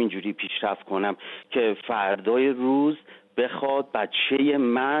نمیخوام اینجوری پیشرفت کنم که فردای روز بخواد بچه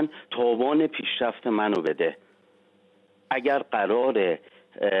من تاوان پیشرفت منو بده. اگر قراره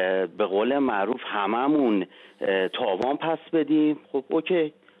به قول معروف هممون تاوان پس بدیم، خب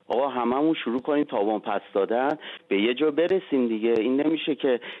اوکی، آقا هممون شروع کنیم تاوان پس دادن، به یه جا برسیم دیگه. این نمیشه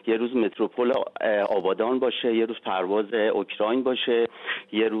که یه روز متروپول آبادان باشه، یه روز پرواز اوکراین باشه،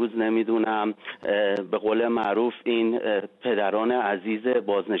 یه روز نمیدونم به قول معروف این پدران عزیز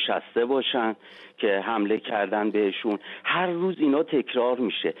بازنشسته باشن که حمله کردن بهشون. هر روز اینا تکرار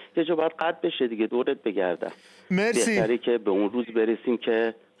میشه، یه جا باید قطع بشه دیگه، دورت بگردم. مرسی. بهتره که به اون روز برسیم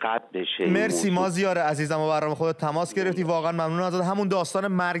که قطع بشه. مرسی مازیار عزیزم و برنامه خودت تماس گرفتی، واقعا ممنون ازت. همون داستان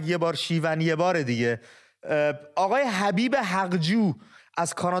مرگ یه بار شیون یه بار دیگه. آقای حبیب حقجو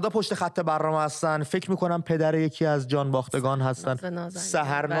از کانادا پشت خط برنامه هستن، فکر میکنم پدر یکی از جان باختگان هستن،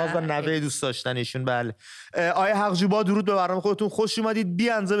 سحرناز و نوه دوست داشتن ایشون. بله آقای حقجو با درود به برنامه خودتون، خوش اومدید. بی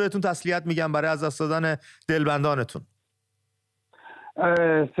اندازه بهتون تسلیت میگم برای از دست دادن دلبندانتون.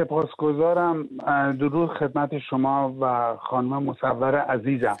 سپاسگزارم. درود خدمت شما و خانم مصور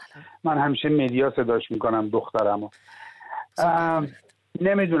عزیزم. من همیشه مدیا صداش میکنم دخترمو.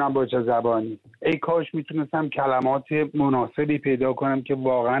 نمیدونم با چه زبانی، ای کاش میتونستم کلمات مناسبی پیدا کنم که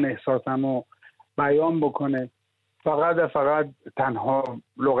واقعا احساسمو بیان بکنه. فقط تنها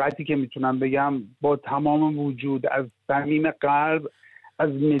لغتی که میتونم بگم با تمام وجود از صمیم قلب از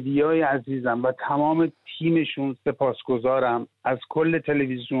مدیای عزیزم و تمام تیمشون سپاسگزارم، از کل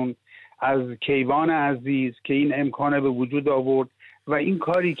تلویزیون، از کیوان عزیز که این امکان به وجود آورد و این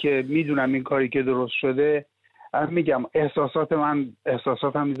کاری که میدونم این کاری که درست شده. میگم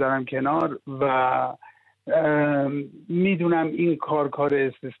احساساتم میذارم کنار و میدونم این کار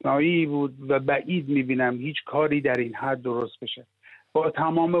استثنایی بود و بعید میبینم هیچ کاری در این حد درست بشه. با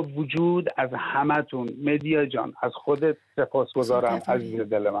تمام وجود از همتون مدیا جان، از خودت سپاسگزارم عزیز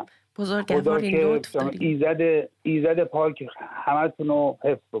دل من. بزرگواری لطف داری. ایزد پاک همتون رو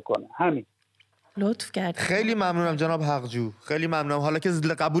حفظ بکنه. همین. لطف کردید. خیلی ممنونم جناب حقجو، خیلی ممنونم. حالا که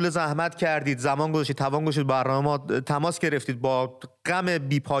قبول زحمت کردید، زمان گذاشتید، توان گذاشتید، برنامه ما تماس گرفتید، با غم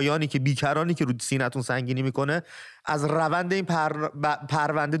بیپایانی که بیکرانی که رو سینه‌تون سنگینی میکنه، از روند این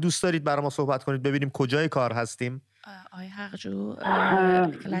پرونده دوست دارید برای ما صحبت کنید، ببینیم کجای کار هستیم. آقای حقجو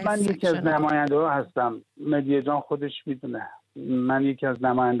من یکی از نماینده ها هستم، مدیا جان خودش میدونه. من یکی از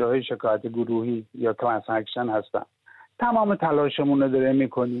نماینده های شکایت گروهی یا کلاس اکشن هستم. تمام تلاشمون رو داره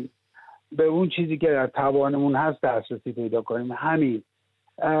میکنیم به اون چیزی که در توانمون هست دسترسی پیدا کنیم. همین.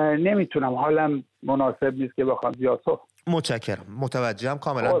 نمیتونم، حالم مناسب نیست که بخوام زیاد صحبت. متشکرم، متوجهم،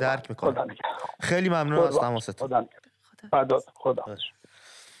 کاملا درک میکنم. خیلی ممنون از تماستون. خدا.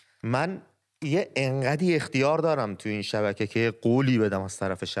 من یه انقدی اختیار دارم تو این شبکه که قولی بدم از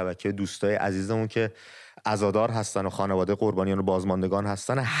طرف شبکه دوستای عزیزمون که عزادار هستن و خانواده قربانیان و بازماندگان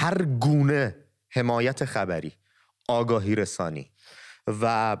هستن، هر گونه حمایت خبری، آگاهی رسانی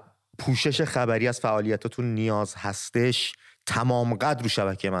و پوشش خبری از فعالیتاتون نیاز هستش. تمام قدر رو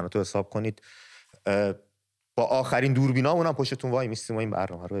شبکه منو تو حساب کنید. با آخرین دوربینامون هم پشتتون وای میستیم و این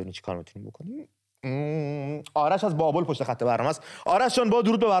برنامه رو ببینید چی کار میتونیم بکنیم. آرش از بابل پشت خط برنامه است. آرش جان با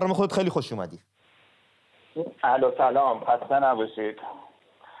درود به برنامه خودت، خیلی خوش اومدی. الو سلام، خسته نباشید.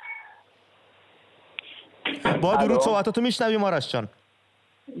 با درود صحبتاتو میشنویم آرش جان.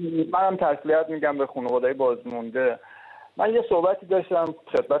 منم تسلیت میگم به خانواده بازمونده. من یه صحبتی داشتم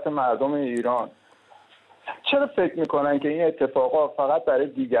خدمت مردم ایران. چرا فکر میکنن که این اتفاقا فقط برای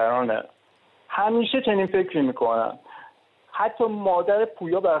دیگرانه؟ همیشه چنین فکری میکنن. حتی مادر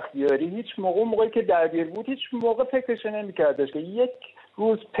پویا بختیاری هیچ موقعی که درگیر بود هیچ موقع فکرش نمیکردش که یک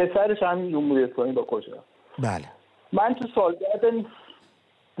روز پسرش همین جمهوری اسلامی با کجا. بله. من تو سالگرد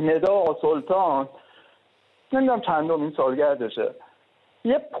ندا آقا سلطان، نمیدونم چندم این سالگردشه،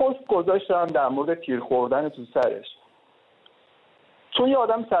 یه پست گذاشتم در مورد تیر خوردن تو سرش. چون یه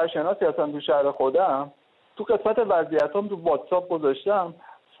آدم سرشناسی هستم تو شهر خودم، تو قسمت وضعیتام تو واتساپ گذاشتم.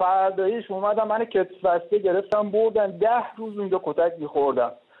 فرداییش اومدم من کتف بسته گرفتم بردن 10 روز اونجا کتک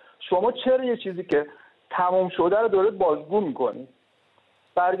می‌خوردم. شما چرا یه چیزی که تمام شده رو دارید بازگو می‌کنید؟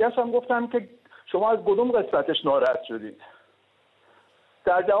 برگشتم گفتم که شما از کدوم قسمتش ناراحت شدید؟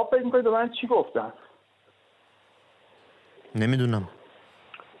 در جواب فکر می‌کنید به من چی گفتن؟ نمیدونم.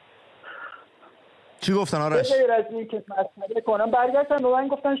 چی گفتن آرش؟ غیر از این که مسئله کنم، برگشتن به من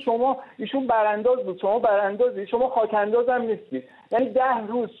گفتن ایشون برانداز بود، شما براندازی، شما خاک‌انداز هم نیستی. یعنی 10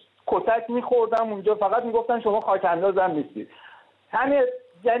 روز کتک می‌خوردم اونجا، فقط میگفتن شما خاک‌انداز هم نیستی.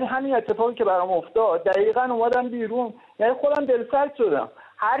 همین اتفاقی که برام افتاد دقیقاً اومدم بیرون، یعنی خودم دلسرد شدم.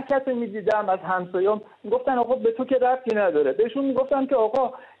 هر کسی می‌دیدم از همسایه‌ام میگفتن آقا به تو که ربطی نداره. بهشون میگفتم که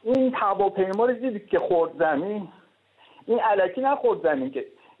آقا این هواپیما رو دیدید که خورد زمین، این الکی نخورد زمین که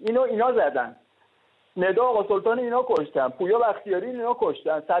اینا زدن. ندا آقا سلطان اینا کشتن، پویا بختیاری اینا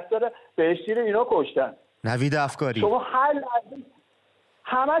کشتن، ستار بهشتی رو اینا کشتن، نوید افکاری. شما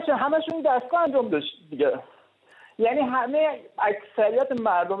همشون دستگاه انجام داشت دیگه. یعنی اکثریت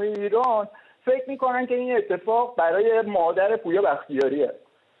مردم ایران فکر میکنن که این اتفاق برای مادر پویا بختیاریه،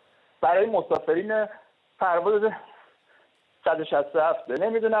 برای مسافرین پرواز 167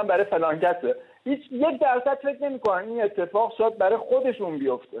 نمیدونم برای فلان کسه. هیچ 1% فکر نمیکنن این اتفاق شاید برای خودشون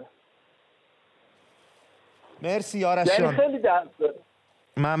بیفته. مرسی آرش جان. یعنی خیلی درد داره.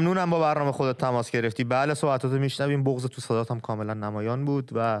 ممنونم با برنامه خودت تماس گرفتی. بله صحبتاتو میشنویم، بغض تو صدات هم کاملا نمایان بود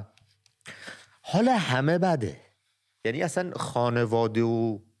و حال همه بده. یعنی اصلا خانواده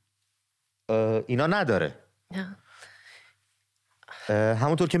و اینا نداره.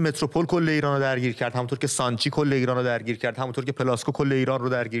 همونطور که متروپول کل ایران رو درگیر کرد، همونطور که سانچی کل ایران رو درگیر کرد، همونطور که پلاسکو کل ایران رو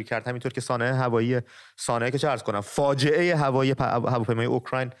درگیر کرد، همینطور که سانحه که چه عرض کنم فاجعه هواپیمای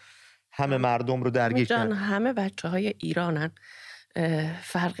اوکراین همه مردم رو درگیر کرد. همه بچه‌های ایرانن،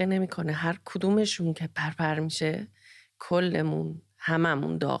 فرق نمیکنه هر کدومشون که پرپر میشه کلمون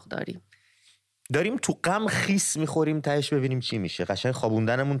هممون داغ داریم تو غم خیس میخوریم تهش ببینیم چی میشه. قشنگ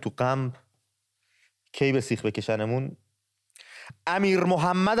خوابوندنمون تو غم کی به سیخ بکشنمون. امیر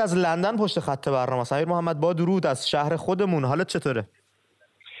محمد از لندن پشت خط برنامه است. امیر محمد با درود از شهر خودمون، حالت چطوره؟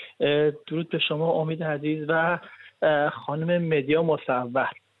 درود به شما امید عزیز و خانم مدیا مصور.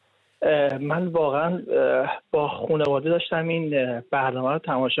 من واقعا با خانواده داشتم این برنامه رو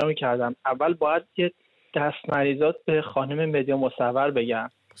تماشا میکردم. اول باید یه دستمریزات به خانم مدیا مصور بگم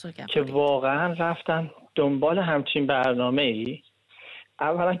که واقعا رفتن دنبال همچین برنامه‌ای.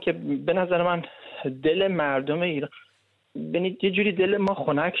 اولا که به نظر من دل مردم ایران، ببینید یه جوری دل ما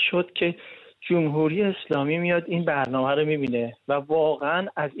خنک شد که جمهوری اسلامی میاد این برنامه رو میبینه و واقعا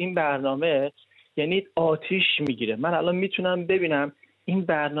از این برنامه یعنی آتیش میگیره. من الان میتونم ببینم این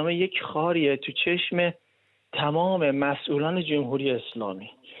برنامه یک خاریه تو چشم تمام مسئولان جمهوری اسلامی.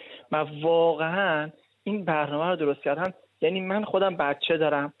 و واقعا این برنامه رو درست کردن. یعنی من خودم بچه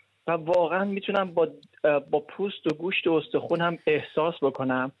دارم و واقعا میتونم با پوست و گوشت و استخونم احساس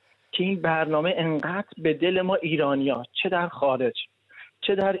بکنم که این برنامه انقدر به دل ما ایرانی‌ها، چه در خارج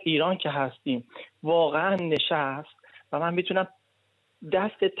چه در ایران که هستیم، واقعا نشست و من میتونم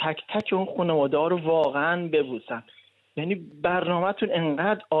دست تک تک اون خانواده‌ها رو واقعا ببوسم. یعنی برنامه‌تون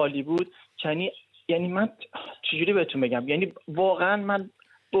انقدر عالی بود. یعنی من چجوری بهتون بگم، یعنی واقعا من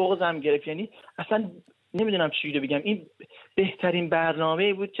بغضم گرفت. یعنی اصلا نمیدونم چجوری بگم. این بهترین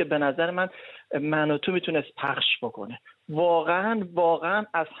برنامه‌ای بود که به نظر من و تو میتونست پخش بکنه. واقعا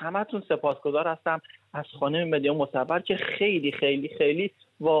از همتون سپاسگزار هستم، از خانم مدیا مصور که خیلی خیلی خیلی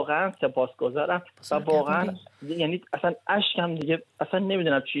واقعا سپاسگزارم و واقعا یعنی اصلا اشکم دیگه اصلا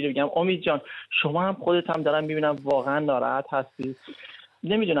نمیدونم چی بگم. امید جان شما هم خودت هم دارم میبینم واقعا ناراحت هستی،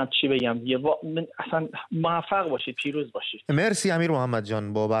 نمیدونم چی بگم دیگه. اصلا موفق باشید، پیروز باشید. مرسی امیر محمد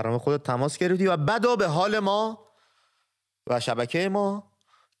جان، با برنامه خودت تماس گرفتی و بدا به حال ما و شبکه ما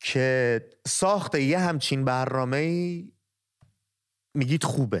که ساخت یه همچین برنامه‌ای میگید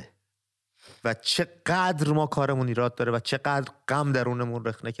خوبه و چقدر ما کارمون ایراد داره و چقدر غم درونمون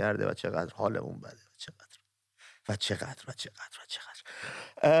رخنه کرده و چقدر حالمون بده و چقدر.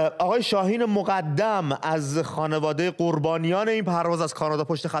 آقای شاهین مقدم از خانواده قربانیان این پرواز از کانادا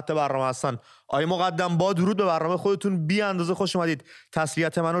پشت خط برنامه هستن. آقای مقدم با درود به برنامه خودتون، بی اندازه خوش اومدید.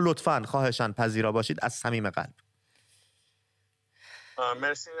 تسلیت منو لطفاً خواهشاً پذیرا باشید از صمیم قلب.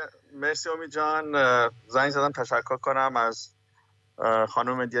 مرسی امید جان. زنگ زدم تشکر کنم از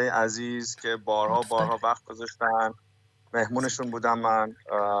خانم مدیای عزیز که بارها وقت گذاشتن. مهمونشون بودم من.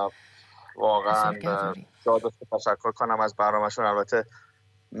 واقعا جا تشکر کنم از برنامهشون. البته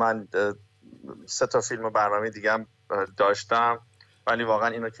من 3 فیلم و برنامه دیگه هم داشتم ولی واقعا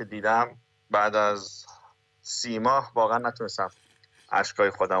اینو که دیدم بعد از 30 ماه واقعا نتونستم اشکای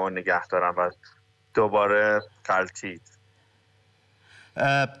خودم رو نگه دارم و دوباره کلتید.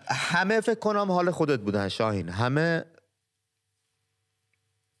 همه فکر کنم حال خودت بودن شاهین، همه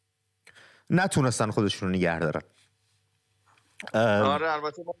نتونستن خودشون رو نگه دارن. آره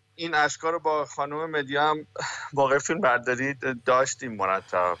البته این اشکا رو با خانم مدیا هم واقع فیلم برداری داشتیم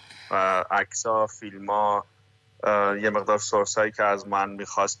مرتب، عکس‌ها، فیلم‌ها، یه مقدار سورسایی که از من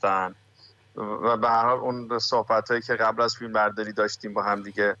می‌خواستن و به هر حال اون صحبتایی که قبل از فیلم برداری داشتیم با هم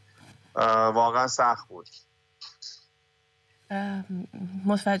دیگه واقعا سخت بود.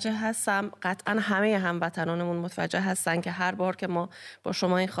 متوجه هستم، قطعا همه هموطنانمون متوجه هستن که هر بار که ما با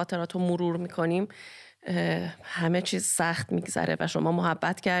شما این خاطرات رو مرور میکنیم همه چیز سخت میگذره و شما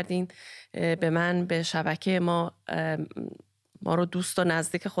محبت کردین به من، به شبکه ما رو دوست و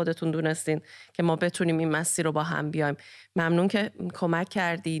نزدیک خودتون دونستین که ما بتونیم این مسیر رو با هم بیایم. ممنون که کمک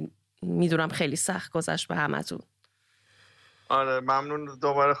کردین. میدونم خیلی سخت گذشت به همتون. آره ممنون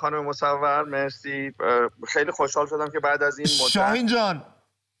دوباره خانم مصور، مرسی. خیلی خوشحال شدم که بعد از این مدت شاهین جان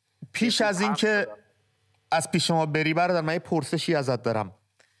پیش از این که از پیش شما بری برادر، من یه پرسشی ازت دارم.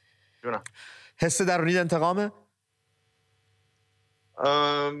 جونم. حس درونی انتقامه؟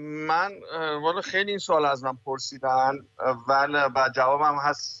 من والا خیلی این سوال از من پرسیدن و جوابم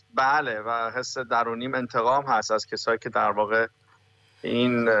هست بله، و حس درونیم انتقام هست از کسایی که در واقع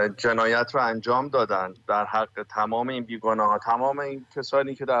این جنایت رو انجام دادن در حق تمام این بیگناه ها، تمام این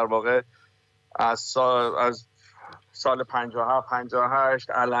کسانی که در واقع از سال 57 58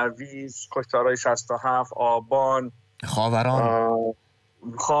 علویز، کشتارهای 67 آبان،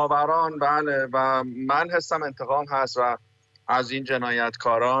 خاوران بله، و من حسم انتقام هست و از این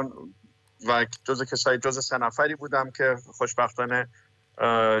جنایتکاران و جز 3 نفری بودم که خوشبختانه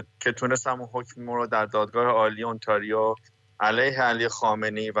که تونستم اون حکم رو در دادگاه عالی اونتاریو علیه علی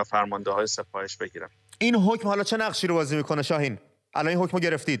خامنه‌ای و فرمانده‌های سپاهش بگیرم. این حکم حالا چه نقشی رو بازی میکنه شاهین؟ الان این حکم رو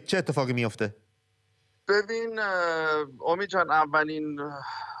گرفتید، چه اتفاقی میفته؟ ببین امید جان،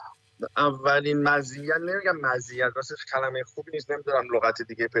 اولین مزیت، نمیگم مزیت، راستش کلمه خوبی نیست، نمیدونم لغت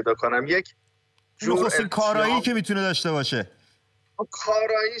دیگه پیدا کنم، یک نخستین کارایی که میتونه داشته باشه.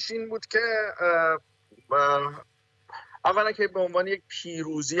 کاراییش این بود که اولا که به عنوان یک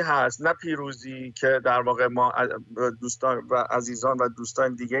پیروزی هست، نه پیروزی که در واقع ما دوستان و عزیزان و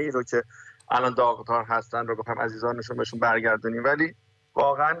دوستان دیگه ای رو که الان داغدار هستن رو بخوام عزیزانشون بهشون برگردونیم، ولی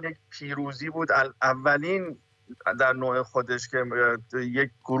واقعا یک پیروزی بود، اولین در نوع خودش که یک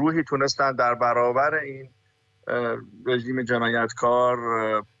گروهی تونستن در برابر این رژیم جنایتکار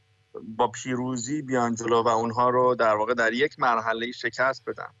با پیروزی بیان جلو و اونها رو در واقع در یک مرحله شکست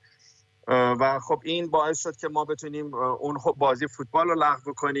بدن. و خب این باعث شد که ما بتونیم اون بازی فوتبال رو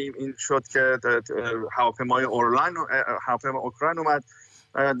لغو کنیم. این شد که هواپیمای اوکراین اومد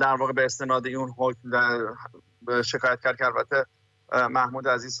در واقع به استناد این حکم شکایت کرد که البته محمود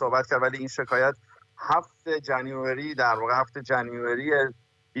عزیز صحبت کرد، ولی این شکایت 7 جنوری در واقع 7 جنوری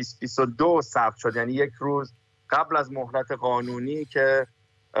 2022 ثبت شد، یعنی یک روز قبل از مهلت قانونی که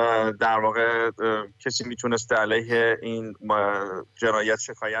در واقع کسی میتونسته علیه این جنایت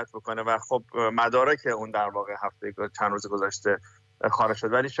شکایت بکنه و خب مدارک اون در واقع چند روز گذشته خارج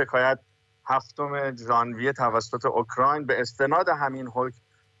شد، ولی شکایت 7 ژانویه توسط اوکراین به استناد همین حکم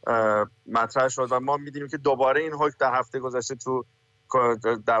مطرح شد و ما می‌دونیم که دوباره این حکم در هفته گذشته تو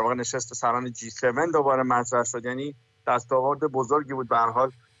در واقع نشست سران G7 دوباره مطرح شد. یعنی دستاورد بزرگی بود، به هر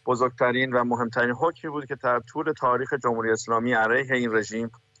حال بزرگترین و مهمترین حکمی بود که در طول تاریخ جمهوری اسلامی علیه این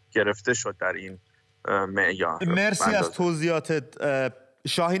رژیم گرفته شد در این معیار. مرسی از توضیحاتت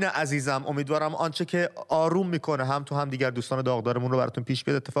شاهین عزیزم. امیدوارم آنچه که آروم میکنه هم تو هم دیگر دوستان داغدارمون رو براتون پیش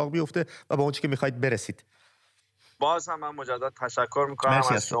بیاد اتفاق بیفته و به اونچه که میخواید برسید. باز هم من مجدد تشکر میکنم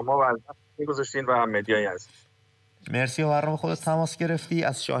از شما و از گذاشتین و مدیای عزیز. مرسی و برنامه خودت تماس گرفتی.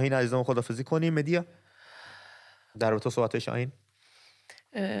 از شاهین عزیزم خداحافظی کنیم. مدیا در تو صحبت شاهین.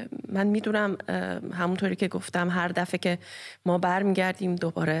 من میدونم همونطوری که گفتم هر دفعه که ما برمیگردیم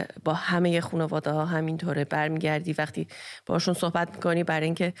دوباره با همه خانواده ها همینطوره، برمیگردی وقتی باشون صحبت میکنی برای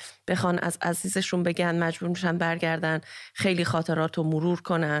اینکه بخوان از عزیزشون بگن مجبور میشن برگردن خیلی خاطرات رو مرور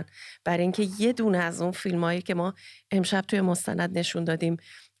کنن، برای اینکه یه دونه از اون فیلمایی که ما امشب توی مستند نشون دادیم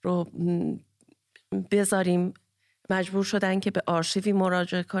رو بذاریم. مجبور شدن که به آرشیوی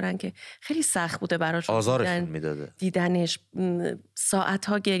مراجعه کنن که خیلی سخت بوده براشون، آزارشون میداده دیدنش،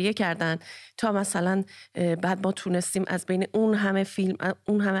 ساعتها گریه کردن تا مثلا بعد ما تونستیم از بین اون همه فیلم،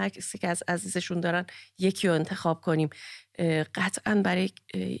 اون همه عکسی که از عزیزشون دارن یکی رو انتخاب کنیم. قطعا برای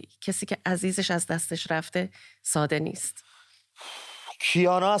کسی که عزیزش از دستش رفته ساده نیست.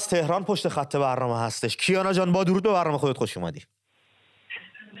 کیانا از تهران پشت خط برنامه هستش. کیانا جان با درود به برنامه خودت خوش اومدی.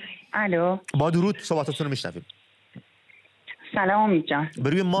 الو، با درود، صحبتاتون رو میشنویم. سلام امید جان.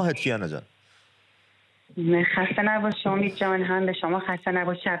 بروی ماهت کیانا جان. خسته نباش امید جان، هم به شما خسته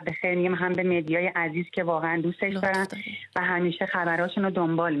نباش، شب بخیر میگم، هم به مدیای عزیز که واقعا دوستش دارم و همیشه خبراشون رو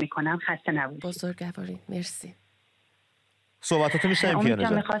دنبال میکنم. خسته نباش. بزرگواری، مرسی. صحبتاتو میشنویم کیانا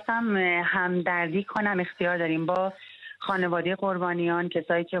جان. میخواستم همدردی کنم، اختیار داریم با خانواده قربانیان،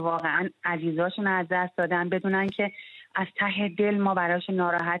 کسایی که واقعا عزیزاشون از دست دادن، بدونن که از ته دل ما براش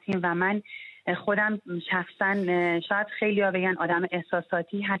ناراحتیم و من خودم شخصا شاید خیلی ها بگن آدم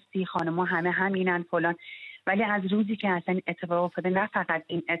احساساتی هستی، خانم‌ها همه همینن فلان، ولی از روزی که اصلا اتفاق افتاده، نه فقط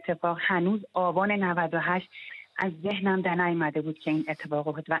این اتفاق، هنوز آبان 98 از ذهنم در نیامده بود که این اتفاق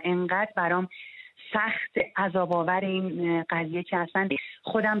بود و انقدر برام سخت عذاب آور این قضیه که اصلا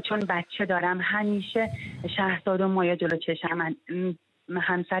خودم چون بچه دارم همیشه شهرزاد و مایه جلو چشمم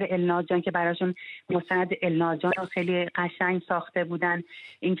همسر الناز جان که براشون مستند الناز جان رو خیلی قشنگ ساخته بودن.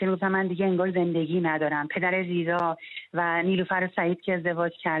 این که گفتم من دیگه انگار زندگی ندارم. پدر زیرا و نیلوفر سعید که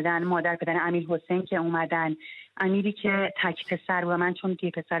ازدواج کردن، مادر پدر امیر حسین که اومدن، امیری که تک پسر و من چون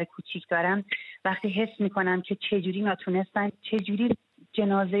یه پسر کوچیک دارم وقتی حس میکنم که چجوری نتونستن چجوری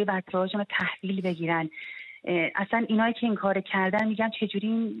جنازه بچه‌هاشون رو تحویل بگیرن، اصلا اینایی که این کار کردن میگم چجوری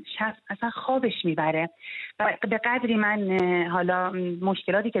این شخص اصلا خوابش میبره. و به قدری من حالا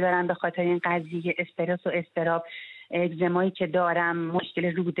مشکلاتی که دارم به خاطر این قضیه استرس و اضطراب، اگزمایی که دارم،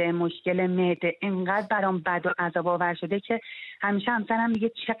 مشکل روده، مشکل معده، اینقدر برام بد و عذاب آور شده که همیشه همسرم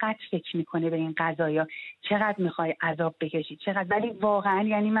میگه چقدر فکر میکنه به این قضایا، چقدر میخوای عذاب بکشی، چقدر. ولی واقعا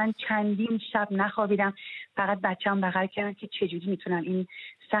یعنی من چندین شب نخوابیدم، فقط بچه‌ام بغل کردن که چجوری میتونن این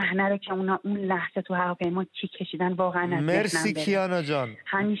صحنه رو که اونا اون لحظه تو هواپیما چی کشیدن واقعا از مرسی کیانا جان.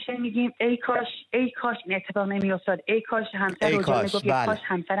 همیشه میگیم ای کاش این اتفاق نمیافتاد، ای کاش همسر رو میگفت ای کاش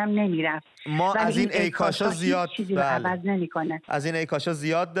همسرم نمیرفت. ما از این ای کاشا زیاد عوض نمیکنه. از این ای کاشا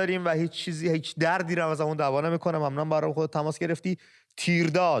زیاد داریم و هیچ دردی رو از اون دعوا نمیکنه. ممنونم برام خودت تماس گرفتی.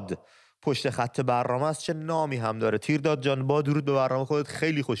 تیرداد پشت خط برنامه است، چه نامی هم داره. تیرداد جان با درود به برنامه خودت،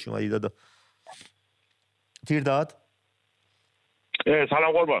 خیلی خوش اومدی دادا. تیرداد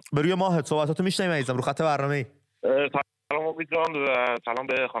سلام قربان. به روی ماهت صحبتاتو میشنویم عزیزم، رو خط برنامه‌ای. سلام امید جان و سلام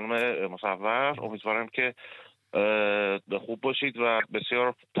به خانم مصور. امیدوارم که خوب باشید و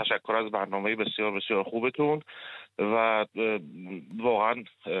بسیار تشکر از برنامه بسیار بسیار خوبتون و واقعا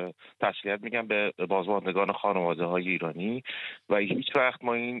تسلیت میگم به بازماندگان خانواده های ایرانی و هیچ وقت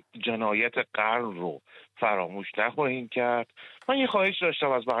ما این جنایت قرن رو فراموش نخواهیم کرد. من یه خواهش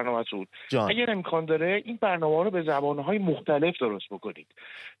داشتم از برنامه‌تون، اگر امکان داره این برنامه رو به زبانهای مختلف درست بکنید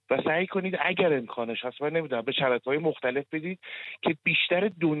و سعی کنید اگر امکانش هست، من نمیدونم، به شرایط‌های مختلف بدید که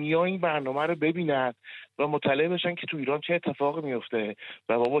بیشتر دنیا این برنامه رو ببینن و مطلع بشن که تو ایران چه اتفاقی میفته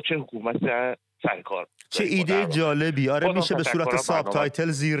و بابا چه حکومت سرکار. چه ایده جالبی. آره میشه به صورت ساب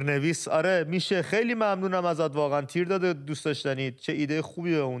تایتل زیرنویس. آره میشه. خیلی ممنونم ازت واقعا تیرداد دوست داشتنی، چه ایده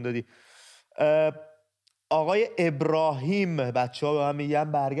خوبی به اون دادی. آقای ابراهیم، بچه‌ها به من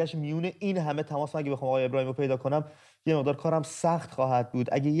میگن برگشت میونه این همه تماس، اگه بخوام آقای ابراهیم رو پیدا کنم یه مقدار کارم سخت خواهد بود.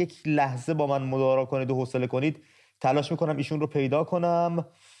 اگه یک لحظه با من مدارا کنید و حوصله کنید تلاش میکنم ایشون رو پیدا کنم.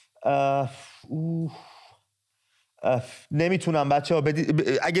 نمیتونم بچه‌ها،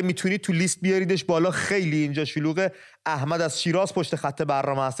 اگه میتونید تو لیست بیاریدش بالا، خیلی اینجا شلوغه. احمد از شیراز پشت خط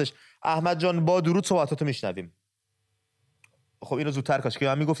برنامه هستش. احمد جان با درود، صحبتاتو میشنویم. خب اینو زودتر کاش که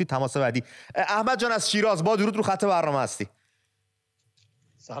من میگفتی تماس بعدی. احمد جان از شیراز با درود، رو خط برنامه هستی.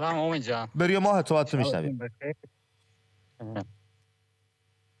 سلام امید جان. بری ماه صحبتاتو میشنویم.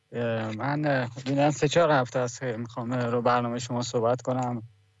 من دیدن 3-4 هفته است میخوام رو برنامه شما صحبت کنم.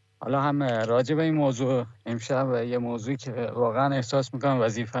 حالا هم راجع به این موضوع امشب یه موضوعی که واقعا احساس میکنم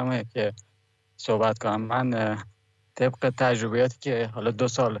وظیفه‌مه که صحبت کنم. من طبق تجربیاتی که حالا 2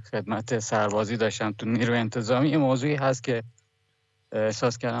 سال خدمت سربازی داشتم تو نیروی انتظامی، یه موضوعی هست که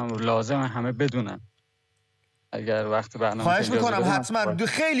احساس کردم لازم همه بدونن. اگر وقت برنامه خواهش میکنم حتما.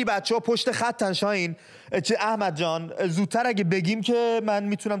 خیلی بچه‌ها پشت خطن. شاهین احمد جان زودتر اگه بگیم که من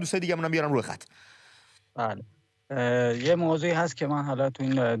میتونم دوستای دیگه‌مونم بیارم روی خط. بله. یه موضوعی هست که من حالا تو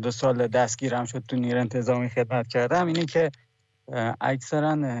این 2 سال دستگیرم شد تو نیروی انتظامی خدمت کردم، اینه که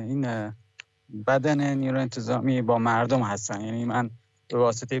اکثرا این بدن نیروی انتظامی با مردم هستن. یعنی من به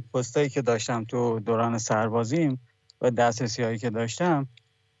واسطه پستایی که داشتم تو دوران سربازیم و دسترسی‌هایی که داشتم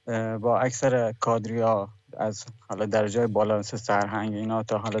با اکثر کادریا از حالا درجه بالا مثل سرهنگ اینا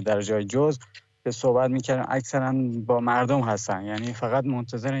تا حالا درجه جز که صحبت میکردن، اکثرا با مردم هستن. یعنی فقط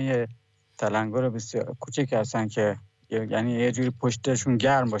منتظر یه تلنگر بسیار کوچک هستن که یعنی یه جوری پشتشون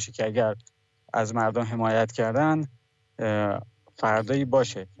گرم باشه که اگر از مردم حمایت کردن فردایی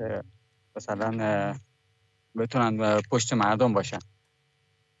باشه که مثلا بتونن پشت مردم باشن.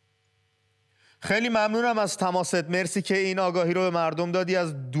 خیلی ممنونم از تماست. مرسی که این آگاهی رو به مردم دادی.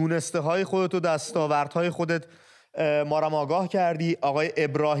 از دونسته های خودت و دستاوردهای خودت ما را آگاه کردی. آقای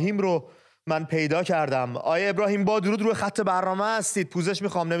ابراهیم رو من پیدا کردم. آقای ابراهیم با درود، روی خط برنامه هستید. پوزش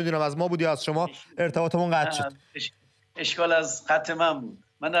میخوام، نمیدونم از ما بودی از شما، ارتباطمون قطع شد. اشکال از خط من بود.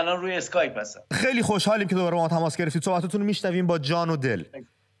 من الان روی اسکایپ هستم. خیلی خوشحالیم که دوباره ما تماس گرفتید. صحبتتون رو میشنویم با جان و دل.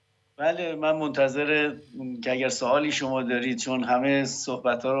 بله من منتظر که اگر سوالی شما دارید، چون همه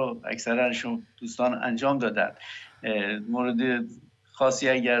صحبت‌ها رو اکثرا شما دوستان انجام دادن، مورد خاصی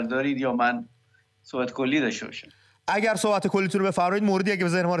اگر دارید یا من صحبت کلی داشته باشم. اگر صحبت کلیتون رو بفرمایید، موردی اگه به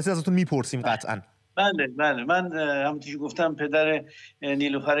ذهن ما رسید ازتون میپرسیم قطعاً. بله من همونطور که گفتم پدر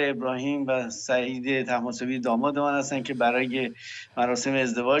نیلوفر ابراهیم و سعید طهماسبی داماد من هستن که برای مراسم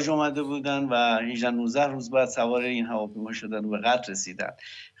ازدواج اومده بودن و 18-19 روز بعد سوار این هواپیما شدن و به قتل رسیدن.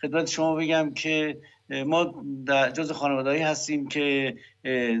 خدمت شما بگم که ما جز خانواده‌ای هستیم که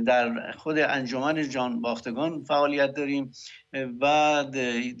در خود انجمن جان باختگان فعالیت داریم و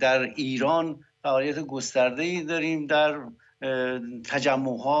در ایران فعالیت گسترده‌ای داریم در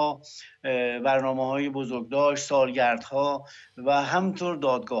تجمع‌ها، برنامه‌های بزرگداشت، سالگردها و همطور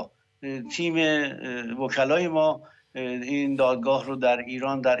دادگاه. تیم وکلای ما این دادگاه رو در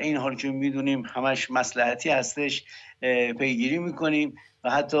ایران در این حال که می‌دونیم همش مصلحتی هستش پیگیری می‌کنیم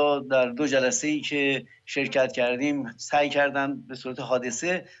و حتی در 2 جلسه‌ای که شرکت کردیم سعی کردن به صورت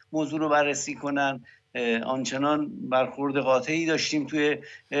حادثه موضوع رو بررسی کنن. آنچنان برخورد قاطعی داشتیم توی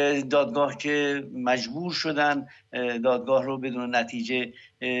دادگاه که مجبور شدن دادگاه رو بدون نتیجه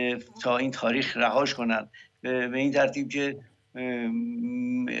تا این تاریخ رهاش کنن، به این ترتیب که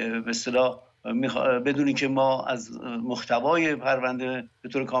به اصطلاح بدونی که ما از محتوای پرونده به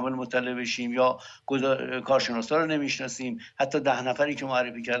طور کامل مطلع بشیم یا کارشناسا رو نمیشناسیم. حتی 10 نفری که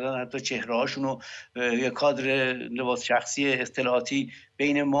معرفی کردن حتی چهره هاشون رو یه کادر لباس شخصی اطلاعاتی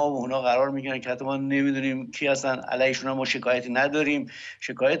بین ما و اونا قرار میگیرن که حتی ما نمیدونیم کی هستن. علیهشون ما شکایتی نداریم.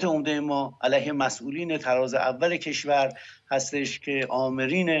 شکایت عمده ما علیه مسئولین تراز اول کشور هستش که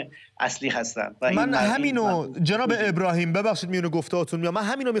آمرین اصلی هستن. من همینو جناب ابراهیم ببخشید میونه گفتهاتون میام، من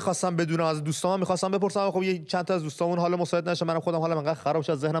همینو میخواستم بدونم از دوستان، میخواستم بپرسم. خب یه چند تا از دوستامون حالا مساعد نشه، منم خودم حالم انقدر خراب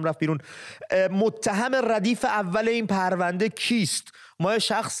شد ذهنم رفت بیرون. متهم ردیف اول این پرونده کیست؟ ما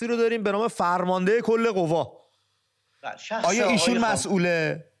شخصی رو داریم به نام فرمانده کل قوا. آیا ایشون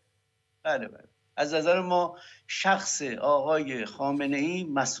مسئوله؟ بله. از نظر ما شخص آقای خامنه‌ای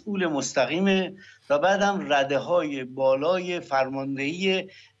مسئول مستقیمه و بعدم رده‌های بالای فرماندهی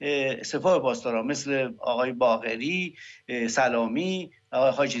سپاه پاسداران مثل آقای باقری، سلامی،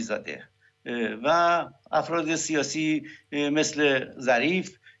 آقای حاجی زاده و افراد سیاسی مثل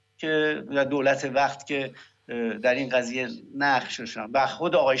ظریف که دولت وقت که در این قضیه نقش داشتن و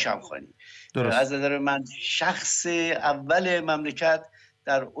خود آقای شمخانی. از نظر من شخص اول مملکت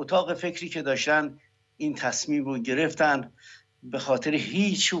در اتاق فکری که داشتن این تصمیم رو گرفتن به خاطر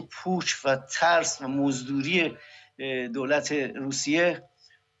هیچ و پوچ و ترس و مزدوری دولت روسیه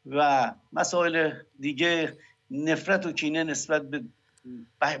و مسائل دیگه، نفرت و کینه نسبت به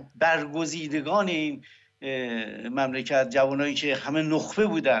برگزیدگان این مملکت، جوانایی که همه نخبه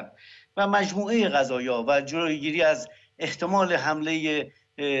بودن و مجموعه قضایا و جلوگیری از احتمال حمله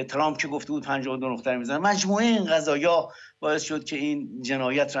ترامپ که گفته بود 52 نقطه میزنه. مجموعه این قضایا باعث شد که این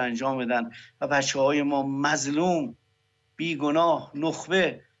جنایت رو انجام بدن و بچه‌های ما مظلوم بیگناه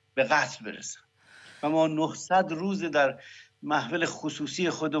نخبه به قتل برسن و ما 900 روز در محفل خصوصی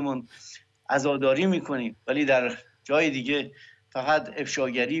خودمون عزاداری میکنیم ولی در جای دیگه فقط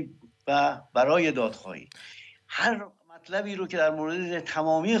افشاگری و برای دادخواهی. هر مطلبی رو که در مورد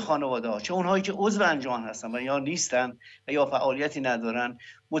تمامی خانواده ها، چه اونهایی که عضو انجمن هستن و یا نیستن و یا فعالیتی ندارن،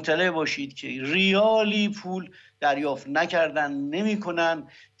 مطلع باشید که ریالی پول دریافت نکردن، نمیکنن،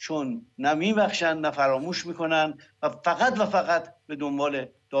 چون نه میبخشن نه فراموش میکنن و فقط به دنبال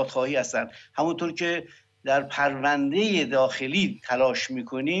دادخواهی هستن. همونطور که در پرونده داخلی تلاش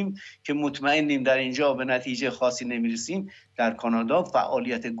میکنیم که مطمئنیم در اینجا به نتیجه خاصی نمیرسیم، در کانادا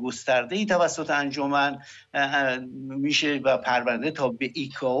فعالیت گسترده‌ای توسط انجمن میشه و پرونده تا به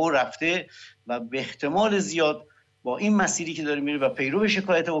ایکائو رفته و به احتمال زیاد با این مسیری که داره میره و پیرو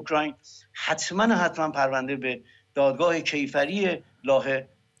شکایت اوکراین حتما پرونده به دادگاه کیفری لاهه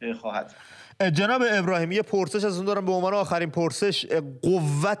خواهد رفت. جناب ابراهیم یه پرسش از اون دارم به عنوان آخرین پرسش،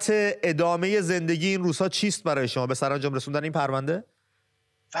 قوت ادامه زندگی این روزها چیست برای شما به سرانجام رسوندن این پرونده؟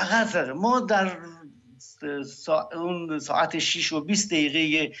 فقط ما در اون ساعت 6:20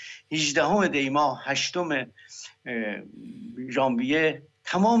 18 دی ماه 8 ژانویه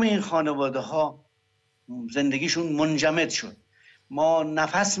تمام این خانواده ها زندگیشون منجمد شد. ما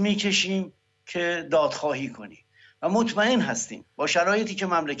نفس میکشیم که دادخواهی کنیم و مطمئن هستیم با شرایطی که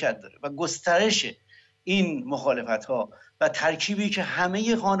مملکت داره و گسترش این مخالفت ها و ترکیبی که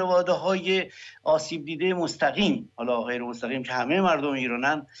همه خانواده های آسیب دیده مستقیم، حالا غیر مستقیم که همه مردم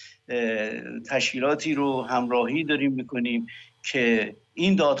ایرانن، تشکیلاتی رو همراهی داریم میکنیم که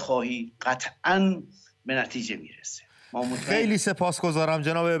این دادخواهی قطعاً به نتیجه میرسه. خیلی سپاسگزارم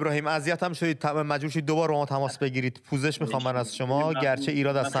جناب ابراهیم، اذیتم شدید، مجبور شدید دوباره با ما تماس بگیرید. پوزش میخوام من از شما، گرچه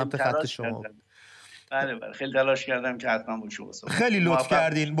ایراد از سمت خط شما. بله خیلی تلاش کردم که حتما با شما صحبت. خیلی لطف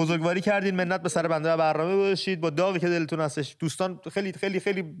کردین، بزرگواری کردین، منت به سر بنده برنامه باشید. با داغی که دلتون هستش دوستان، خیلی خیلی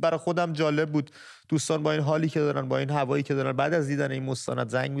خیلی برای خودم جالب بود دوستان با این حالی که دارن، با این هوایی که دارن، بعد از دیدن این مستند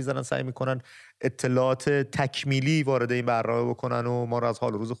زنگ میزنن، سعی میکنن اطلاعات تکمیلی وارد این برنامه بکنن و ما رو از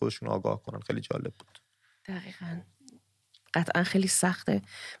حال روز خودشون آگاه کنن. خیلی جالب بود. دقیقاً. قطعا خیلی سخته.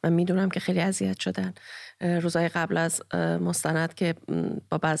 من میدونم که خیلی اذیت شدن روزهای قبل از مستند که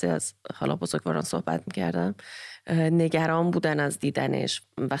با بعضی از حالا بزرگواران صحبت میکردم، نگران بودن از دیدنش.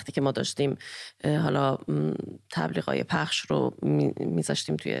 وقتی که ما داشتیم حالا تبلیغای پخش رو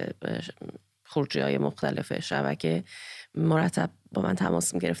میذاشتیم توی خروجی‌های مختلف شبکه، مرتب با من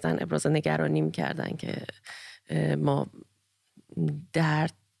تماس میگرفتن، ابراز نگرانی میکردن که ما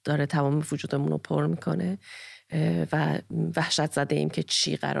درد داره تمام وجودمون رو پر میکنه و وحشت زده ایم که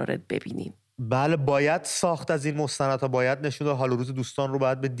چی قراره ببینیم. بله باید ساخت از این مستندها، باید نشون داد، حال روز دوستان رو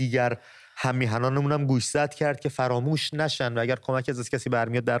باید به دیگر هم‌میهنانمون هم گوشزد کرد که فراموش نشن و اگر کمک از کسی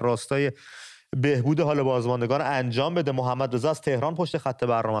برمیاد در راستای بهبود حال بازماندگان انجام بده. محمد رضا از تهران پشت خط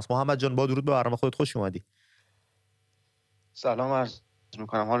برنامه است. محمد جان با درود به برنامه خودت خوش اومدی. سلام عرض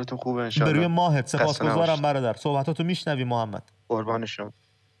میکنم، حالتون خوبه ان شاءالله؟ به روی ماهت سپاسگزارم برادر. صحبتاتو میشنوی محمد. قربان شما.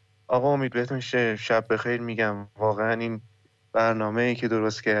 آقا امید بهتون شب بخیر میگم. واقعا این برنامه‌ای که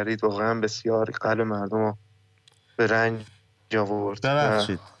درست کردید واقعا بسیار قلب مردم رو به رنج آورد.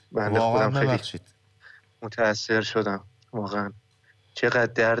 ببخشید. بنده خودم خیلی متأثر شدم. واقعا چقدر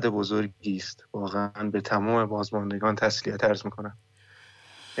درد بزرگی است. واقعا به تمام بازماندگان تسلیت عرض میکنم.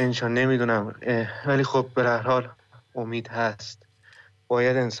 انشان نمیدونم ولی خب به هر حال امید هست.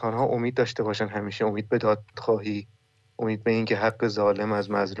 باید انسان‌ها امید داشته باشن همیشه، امید به دادخواهی، امید به این که حق ظالم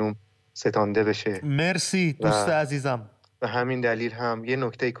از مظلوم ستانده بشه. مرسی دوست عزیزم. به همین دلیل هم یه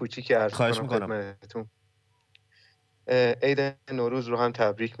نکته کوچیک عرض کنم خدمتتون. عید نوروز رو هم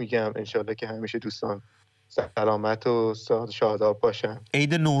تبریک میگم. انشالله که همیشه دوستان سلامت و شاداب باشن.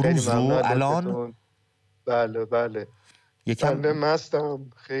 عید نوروز رو الان؟ بله یکم مستم،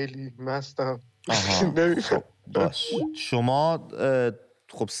 خیلی مستم. باش شما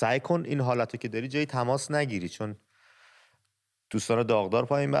خب سعی کن این حالتو که داری جای تماس نگیری، چون دوستان داغدار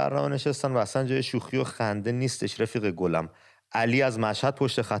پایین برنامه نشستن و اصلا جای شوخی و خنده نیستش. رفیق گلم علی از مشهد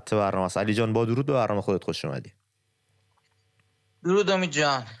پشت خط برنامه است. علی جان با درود به برنامه خودت خوش اومدی. درود امید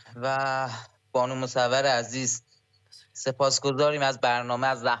جان و بانو مصور عزیز، سپاسگزاریم از برنامه،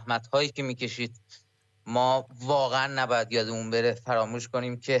 از زحمت هایی که میکشید. ما واقعا نباید یادمون بره فراموش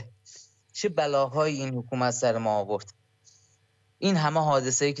کنیم که چه بلاهایی این حکومت سر ما آورد. این همه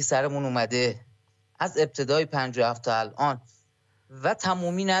حادثه‌ای که سرمون اومده از ابتدای 57 تا الان و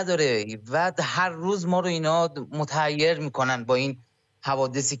تمومی نداره و هر روز ما رو اینا متحیر میکنن با این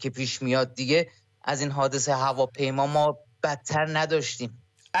حوادثی که پیش میاد. دیگه از این حادثه هواپیما ما بدتر نداشتیم.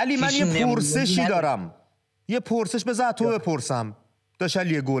 علی من یه پرسشی دارم، یه پرسش بذار تو بپرسم. داشت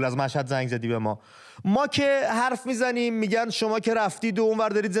علی گل از مشهد زنگ زدی به ما که حرف میزنیم میگن شما که رفتید و اونور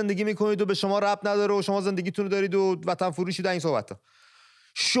دارید زندگی میکنید و به شما ربط نداره و شما زندگیتون رو دارید و وطن فروشید. این صحبت ها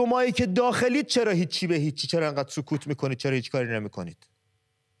شمایی که داخلید چرا هیچی به هیچی، چرا انقدر سکوت میکنید، چرا هیچ کاری نمیکنید؟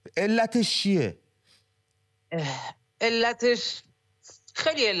 علتش چیه؟ علتش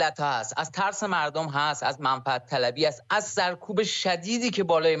خیلی علت هست. از ترس مردم هست، از منفعت طلبی هست، از سرکوب شدیدی که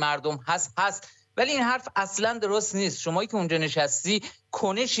بالای مردم هست. ولی این حرف اصلا درست نیست. شمایی که اونجا نشستی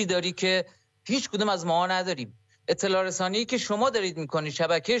کنشی داری که هیچ کدوم از ما نداریم. اطلاع رسانی که شما دارید میکنی،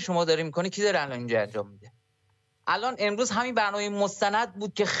 شبکه شما داری میکنی، کی داره الان اینجا انجام میده؟ الان امروز همین برنامه مستند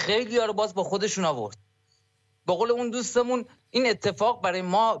بود که خیلی ها رو باز با خودشون آورد. به قول اون دوستمون این اتفاق برای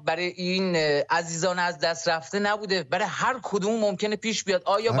ما، برای این عزیزان از دست رفته نبوده، برای هر کدوم ممکنه پیش بیاد.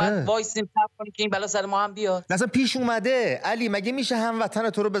 آیا باید وایسیم صبر کنیم که این بلا سر ما هم بیاد؟ مثلا پیش اومده. علی مگه میشه هموطن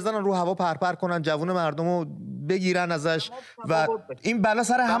تو رو بزنن رو هوا پرپر کنن، جوون مردمو بگیرن ازش و این بلا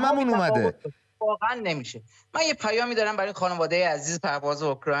سر هممون اومده؟ واقعا نمیشه. من یه پیامی دارم برای خانواده عزیز پرواز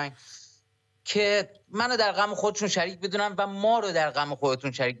اوکراین که منو در غم خودشون شریک بدونن و ما رو در غم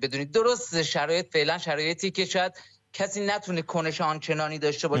خودتون شریک بدونید. درسته شرایط فعلا شرایطی که شاید کسی نتونه کنش آنچنانی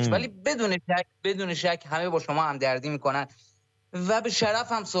داشته باشه، ولی بدون شک همه با شما همدردی میکنن و به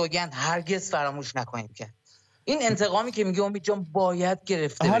شرف هم سوگند هرگز فراموش نکنیم که این انتقامی که میگه امید جان باید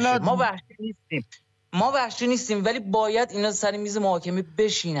گرفته بشه. ما وحشی نیستیم ولی باید اینا سر میز محاکمه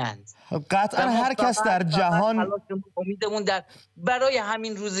بشینند. قطعا هر کس در جهان امیدمون در برای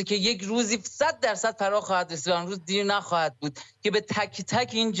همین روزی که یک روزی 100% فرا خواهد رسید، آن روز دیر نخواهد بود که به تک تک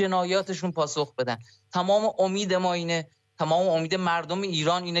این جنایاتشون پاسخ بدن. تمام امید ما اینه، تمام امید مردم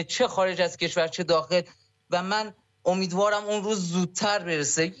ایران اینه، چه خارج از کشور چه داخل، و من امیدوارم اون روز زودتر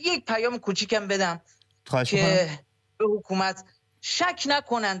برسه. یک پیام کوچیکم بدم که به حکومت شک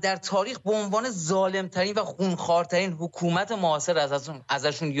نکنن در تاریخ به عنوان ظالمترین و خونخوارترین حکومت معاصر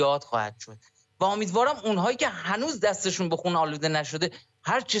ازشون یاد خواهد شد و امیدوارم اونهایی که هنوز دستشون به خون آلوده نشده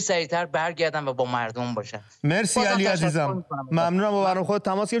هر چی سریعتر برگردن و با مردم باشن. مرسی علی عزیزم، ممنونم با برنامه خود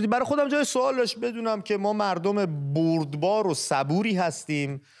تماس گرفتی. برای خودم جای سوالش بدونم که ما مردم بردبار و صبوری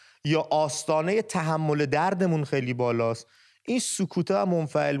هستیم یا آستانه تحمل دردمون خیلی بالاست؟ این سکوته و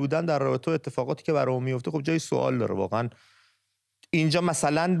منفعل بودن در رابطه با اتفاقاتی که برامون میفته خب جای سوال داره واقعا. اینجا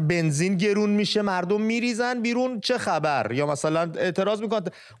مثلا بنزین گرون میشه مردم میریزن بیرون، چه خبر؟ یا مثلا اعتراض میکنن،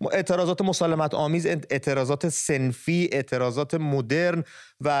 اعتراضات مسالمت آمیز، اعتراضات صنفی، اعتراضات مدرن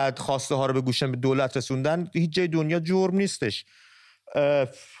و خواسته ها رو به گوش دولت رسوندن هیچ جای دنیا جرم نیستش.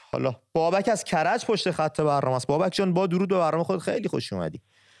 حالا بابک از کرج پشت خط برنامه است. بابک جان با درود به برنامه خود، خیلی خوش اومدی.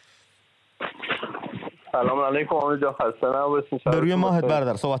 سلام علیکم امید جان، خسته نباشین. به روی ماهت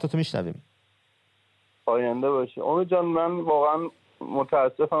برادر، صحبتاتو میشنویم. پاینده باشی. امید جان من واقعا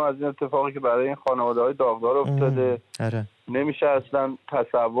متاسفم از این اتفاقی که برای این خانواده‌های داغدار افتاده. نمیشه اصلا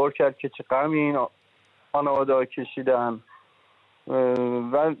تصور کرد که چه غمی این خانواده‌ها کشیدن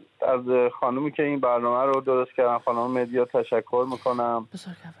و از خانومی که این برنامه رو درست کردن، خانم مدیا، تشکر میکنم.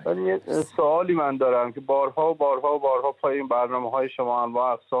 ولی یه سوالی من دارم که بارها و بارها و بارها پای این برنامه‌های شما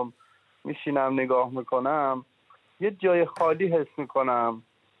انواع اقسام میشینم نگاه میکنم، یه جای خالی حس میکنم.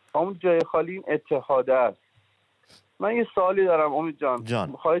 اون جای خالی این اتحاده است. من یه سوالی دارم امید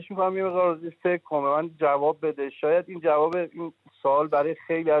جان. خواهش میکنم یه مقدار فکر کنم من جواب بده. شاید این جواب این سوال برای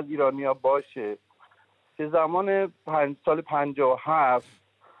خیلی از ایرانی‌ها باشه که زمان سال 57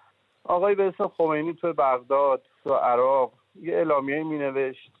 آقای به اسم خمینی توی بغداد تو عراق یه اعلامیه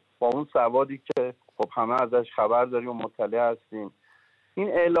مینوشت با اون سوادی که خب همه ازش خبر داریم و مطلع هستیم.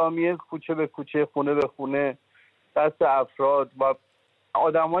 این اعلامیه کوچه به کوچه، خونه به خونه، دست افراد و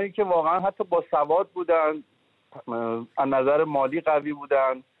آدمایی که واقعا حتی با سواد بودن، از نظر مالی قوی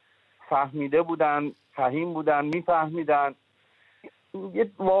بودن، فهمیده بودن، فهیم بودن، میفهمیدن،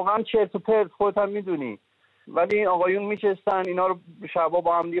 واقعا چرت و پرت خودت هم میدونی. ولی این آقایون میشستن اینا رو شبا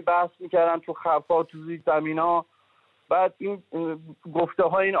با هم دیگه بحث میکردن تو خفا، تو زیر زمینا. بعد این گفته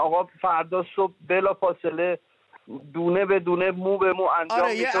های این آقا فردا صبح بلا فاصله دونه به دونه، مو به مو انجام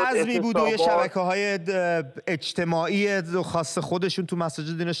میشد. یه عزمی بود و یه شبکه‌های اجتماعی خاص خودشون تو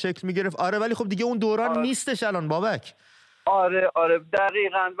مساجد اینا شکل میگرفت. ولی خب دیگه اون دوران نیستش الان بابک. آره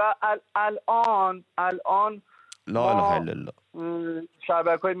دقیقاً. و الان لا اله الا الله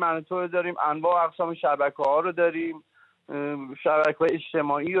شبکه‌های منطقه داریم، انواع اقسام شبکه‌ها رو داریم، شبکه‌های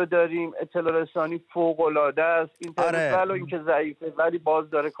اجتماعی رو داریم، اطلاع رسانی فوق‌العاده است. اینترنت ولو اینکه ضعیفه ولی باز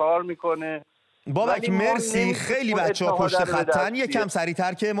داره کار میکنه. بابک مرسی، خیلی بچه‌ها پشت خطن، یکم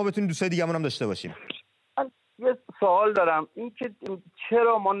سریع‌تر که ما بتونیم دوستای دیگه‌مون هم داشته باشیم. یه سوال دارم، این که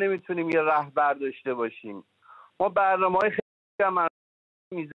چرا ما نمیتونیم یه رهبر داشته باشیم؟ ما برنامه‌های خیلی هم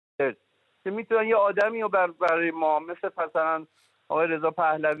میذاریم که میتونن یه آدمی رو برای ما مثل مثلا آقای رضا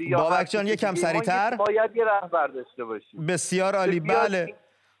پهلوی یا بابک جان یکم سریع‌تر باید یه رهبر داشته باشیم. بسیار عالی. بله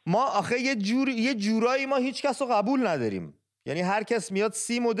ما آخه یه جورایی ما هیچ کس رو قبول نداریم، یعنی هر کس میاد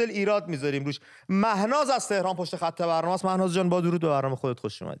 30 مدل ایراد میذاریم روش. مهناز از تهران پشت خط برنامه است. مهناز جان با درود به برنامه خودت،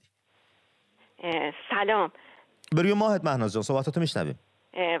 خوش اومدی. سلام. به روی ماهت مهناز جان، صحبتاتو میشنویم.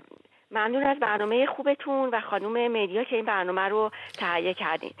 ممنون از برنامه خوبتون و خانم مدیا که این برنامه رو تهیه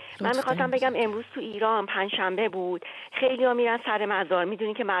کردین. من میخواستم بگم امروز تو ایران پنجشنبه بود، خیلی‌ها میرن سر مزار.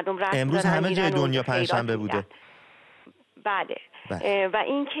 میدونین که مردم رسم امروز همه جای دنیا پنجشنبه بوده. بله. و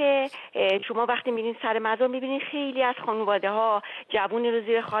اینکه شما وقتی میرین سر مزار میبینین خیلی از خانواده‌ها جوونی رو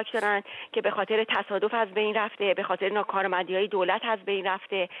زیر خاک دارن که به خاطر تصادف از بین رفته، به خاطر ناکارآمدی‌های دولت از بین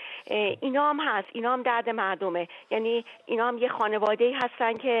رفته. اینا هم هست، اینا هم درد مردمه. یعنی اینا هم یه خانواده‌ای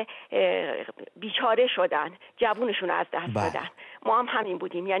هستن که بیچاره شدن، جوونشون رو از دست دادن. ما هم همین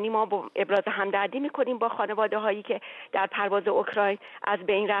بودیم، یعنی ما با ابراز همدردی میکنیم با خانواده‌هایی که در پرواز اوکراین از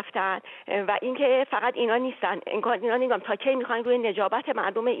بین رفتن و اینکه فقط اینا نیستن. اینا نگم تا کی میخوان روی نجابت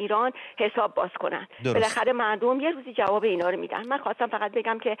مردم ایران حساب باز کنن. بالاخره مردم یه روزی جواب اینا رو میدن. من خواستم فقط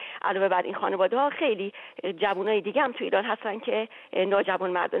بگم که علاوه بر این خانواده‌ها خیلی جوانای دیگه هم تو ایران هستن که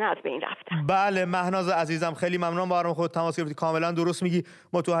ناجوان مردانه از بین رفتن. بله مهناز عزیزم خیلی ممنونم با برنامه خودت تماس گرفتی. کاملا درست میگی.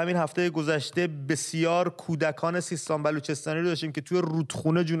 ما تو همین هفته گذشته بسیار کودکان سیستان بلوچستانی رو داشتیم که توی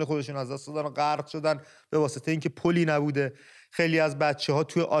رودخونه جون خودشون از دست دادن و غرق شدن به واسطه اینکه پلی نبوده. خیلی از بچه‌ها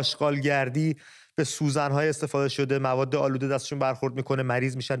توی آشغالگردی به سوزن‌های استفاده شده، مواد آلوده دستشون برخورد میکنه،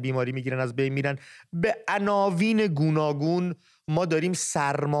 مریض میشن، بیماری میگیرن، از بین میرن. به عناوین گوناگون ما داریم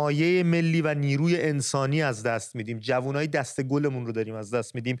سرمایه ملی و نیروی انسانی از دست میدیم. جوانای دست گلمون رو داریم از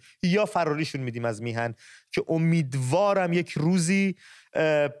دست میدیم یا فراریشون میدیم از میهن که امیدوارم یک روزی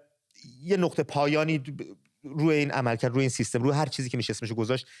یه نقطه پایانی روی این عملکرد، روی این سیستم، روی هر چیزی که میشه اسمشو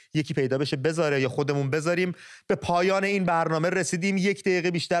گذاشت یکی پیدا بشه بذاره یا خودمون بذاریم. به پایان این برنامه رسیدیم، 1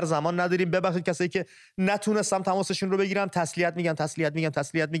 دقیقه بیشتر زمان نداریم. ببخشید کسایی که نتونستم تماسشون رو بگیرم.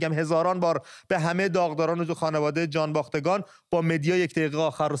 تسلیت میگم هزاران بار به همه داغداران و خانواده جانباختگان. با مدیا 1 دقیقه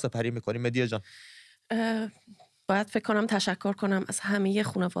آخر رو سپری میکنیم. مدیا جان، باید فکر کنم تشکر کنم از همه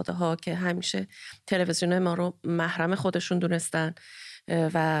خانواده ها که همیشه تلویزیون ما رو محرم خودشون دونستن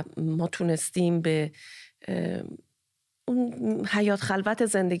و ما تونستیم به اون حیات خلوت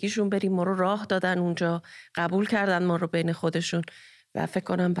زندگیشون بریم، ما رو راه دادن اونجا، قبول کردن ما رو بین خودشون. و فکر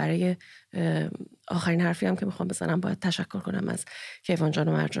کنم برای آخرین حرفی هم که میخوام بزنم باید تشکر کنم از کیوان جان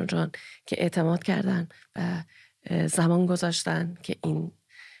و مرجان جان که اعتماد کردن و زمان گذاشتن که این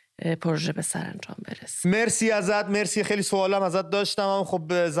پروژه به سرانجام برسه. مرسی ازت. مرسی. خیلی سوالم ازت داشتم،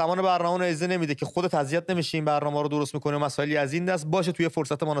 خب زمان برنامه اجازه نمیده که خودت اذیت نمیشی این برنامه رو درست میکنی و مسائلی از این دست باشه. توی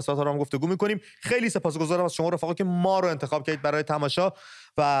فرصت مناسبت ها رو هم گفتگو میکنیم. خیلی سپاسگزارم از شما رفقا که ما رو انتخاب کردید برای تماشا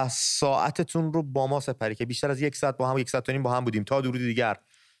و ساعتتون رو با ما سپری که بیشتر از 1 ساعت با هم 1 ساعت و نیم با هم بودیم. تا درودی دیگر،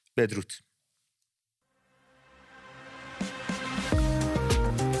 بدرود.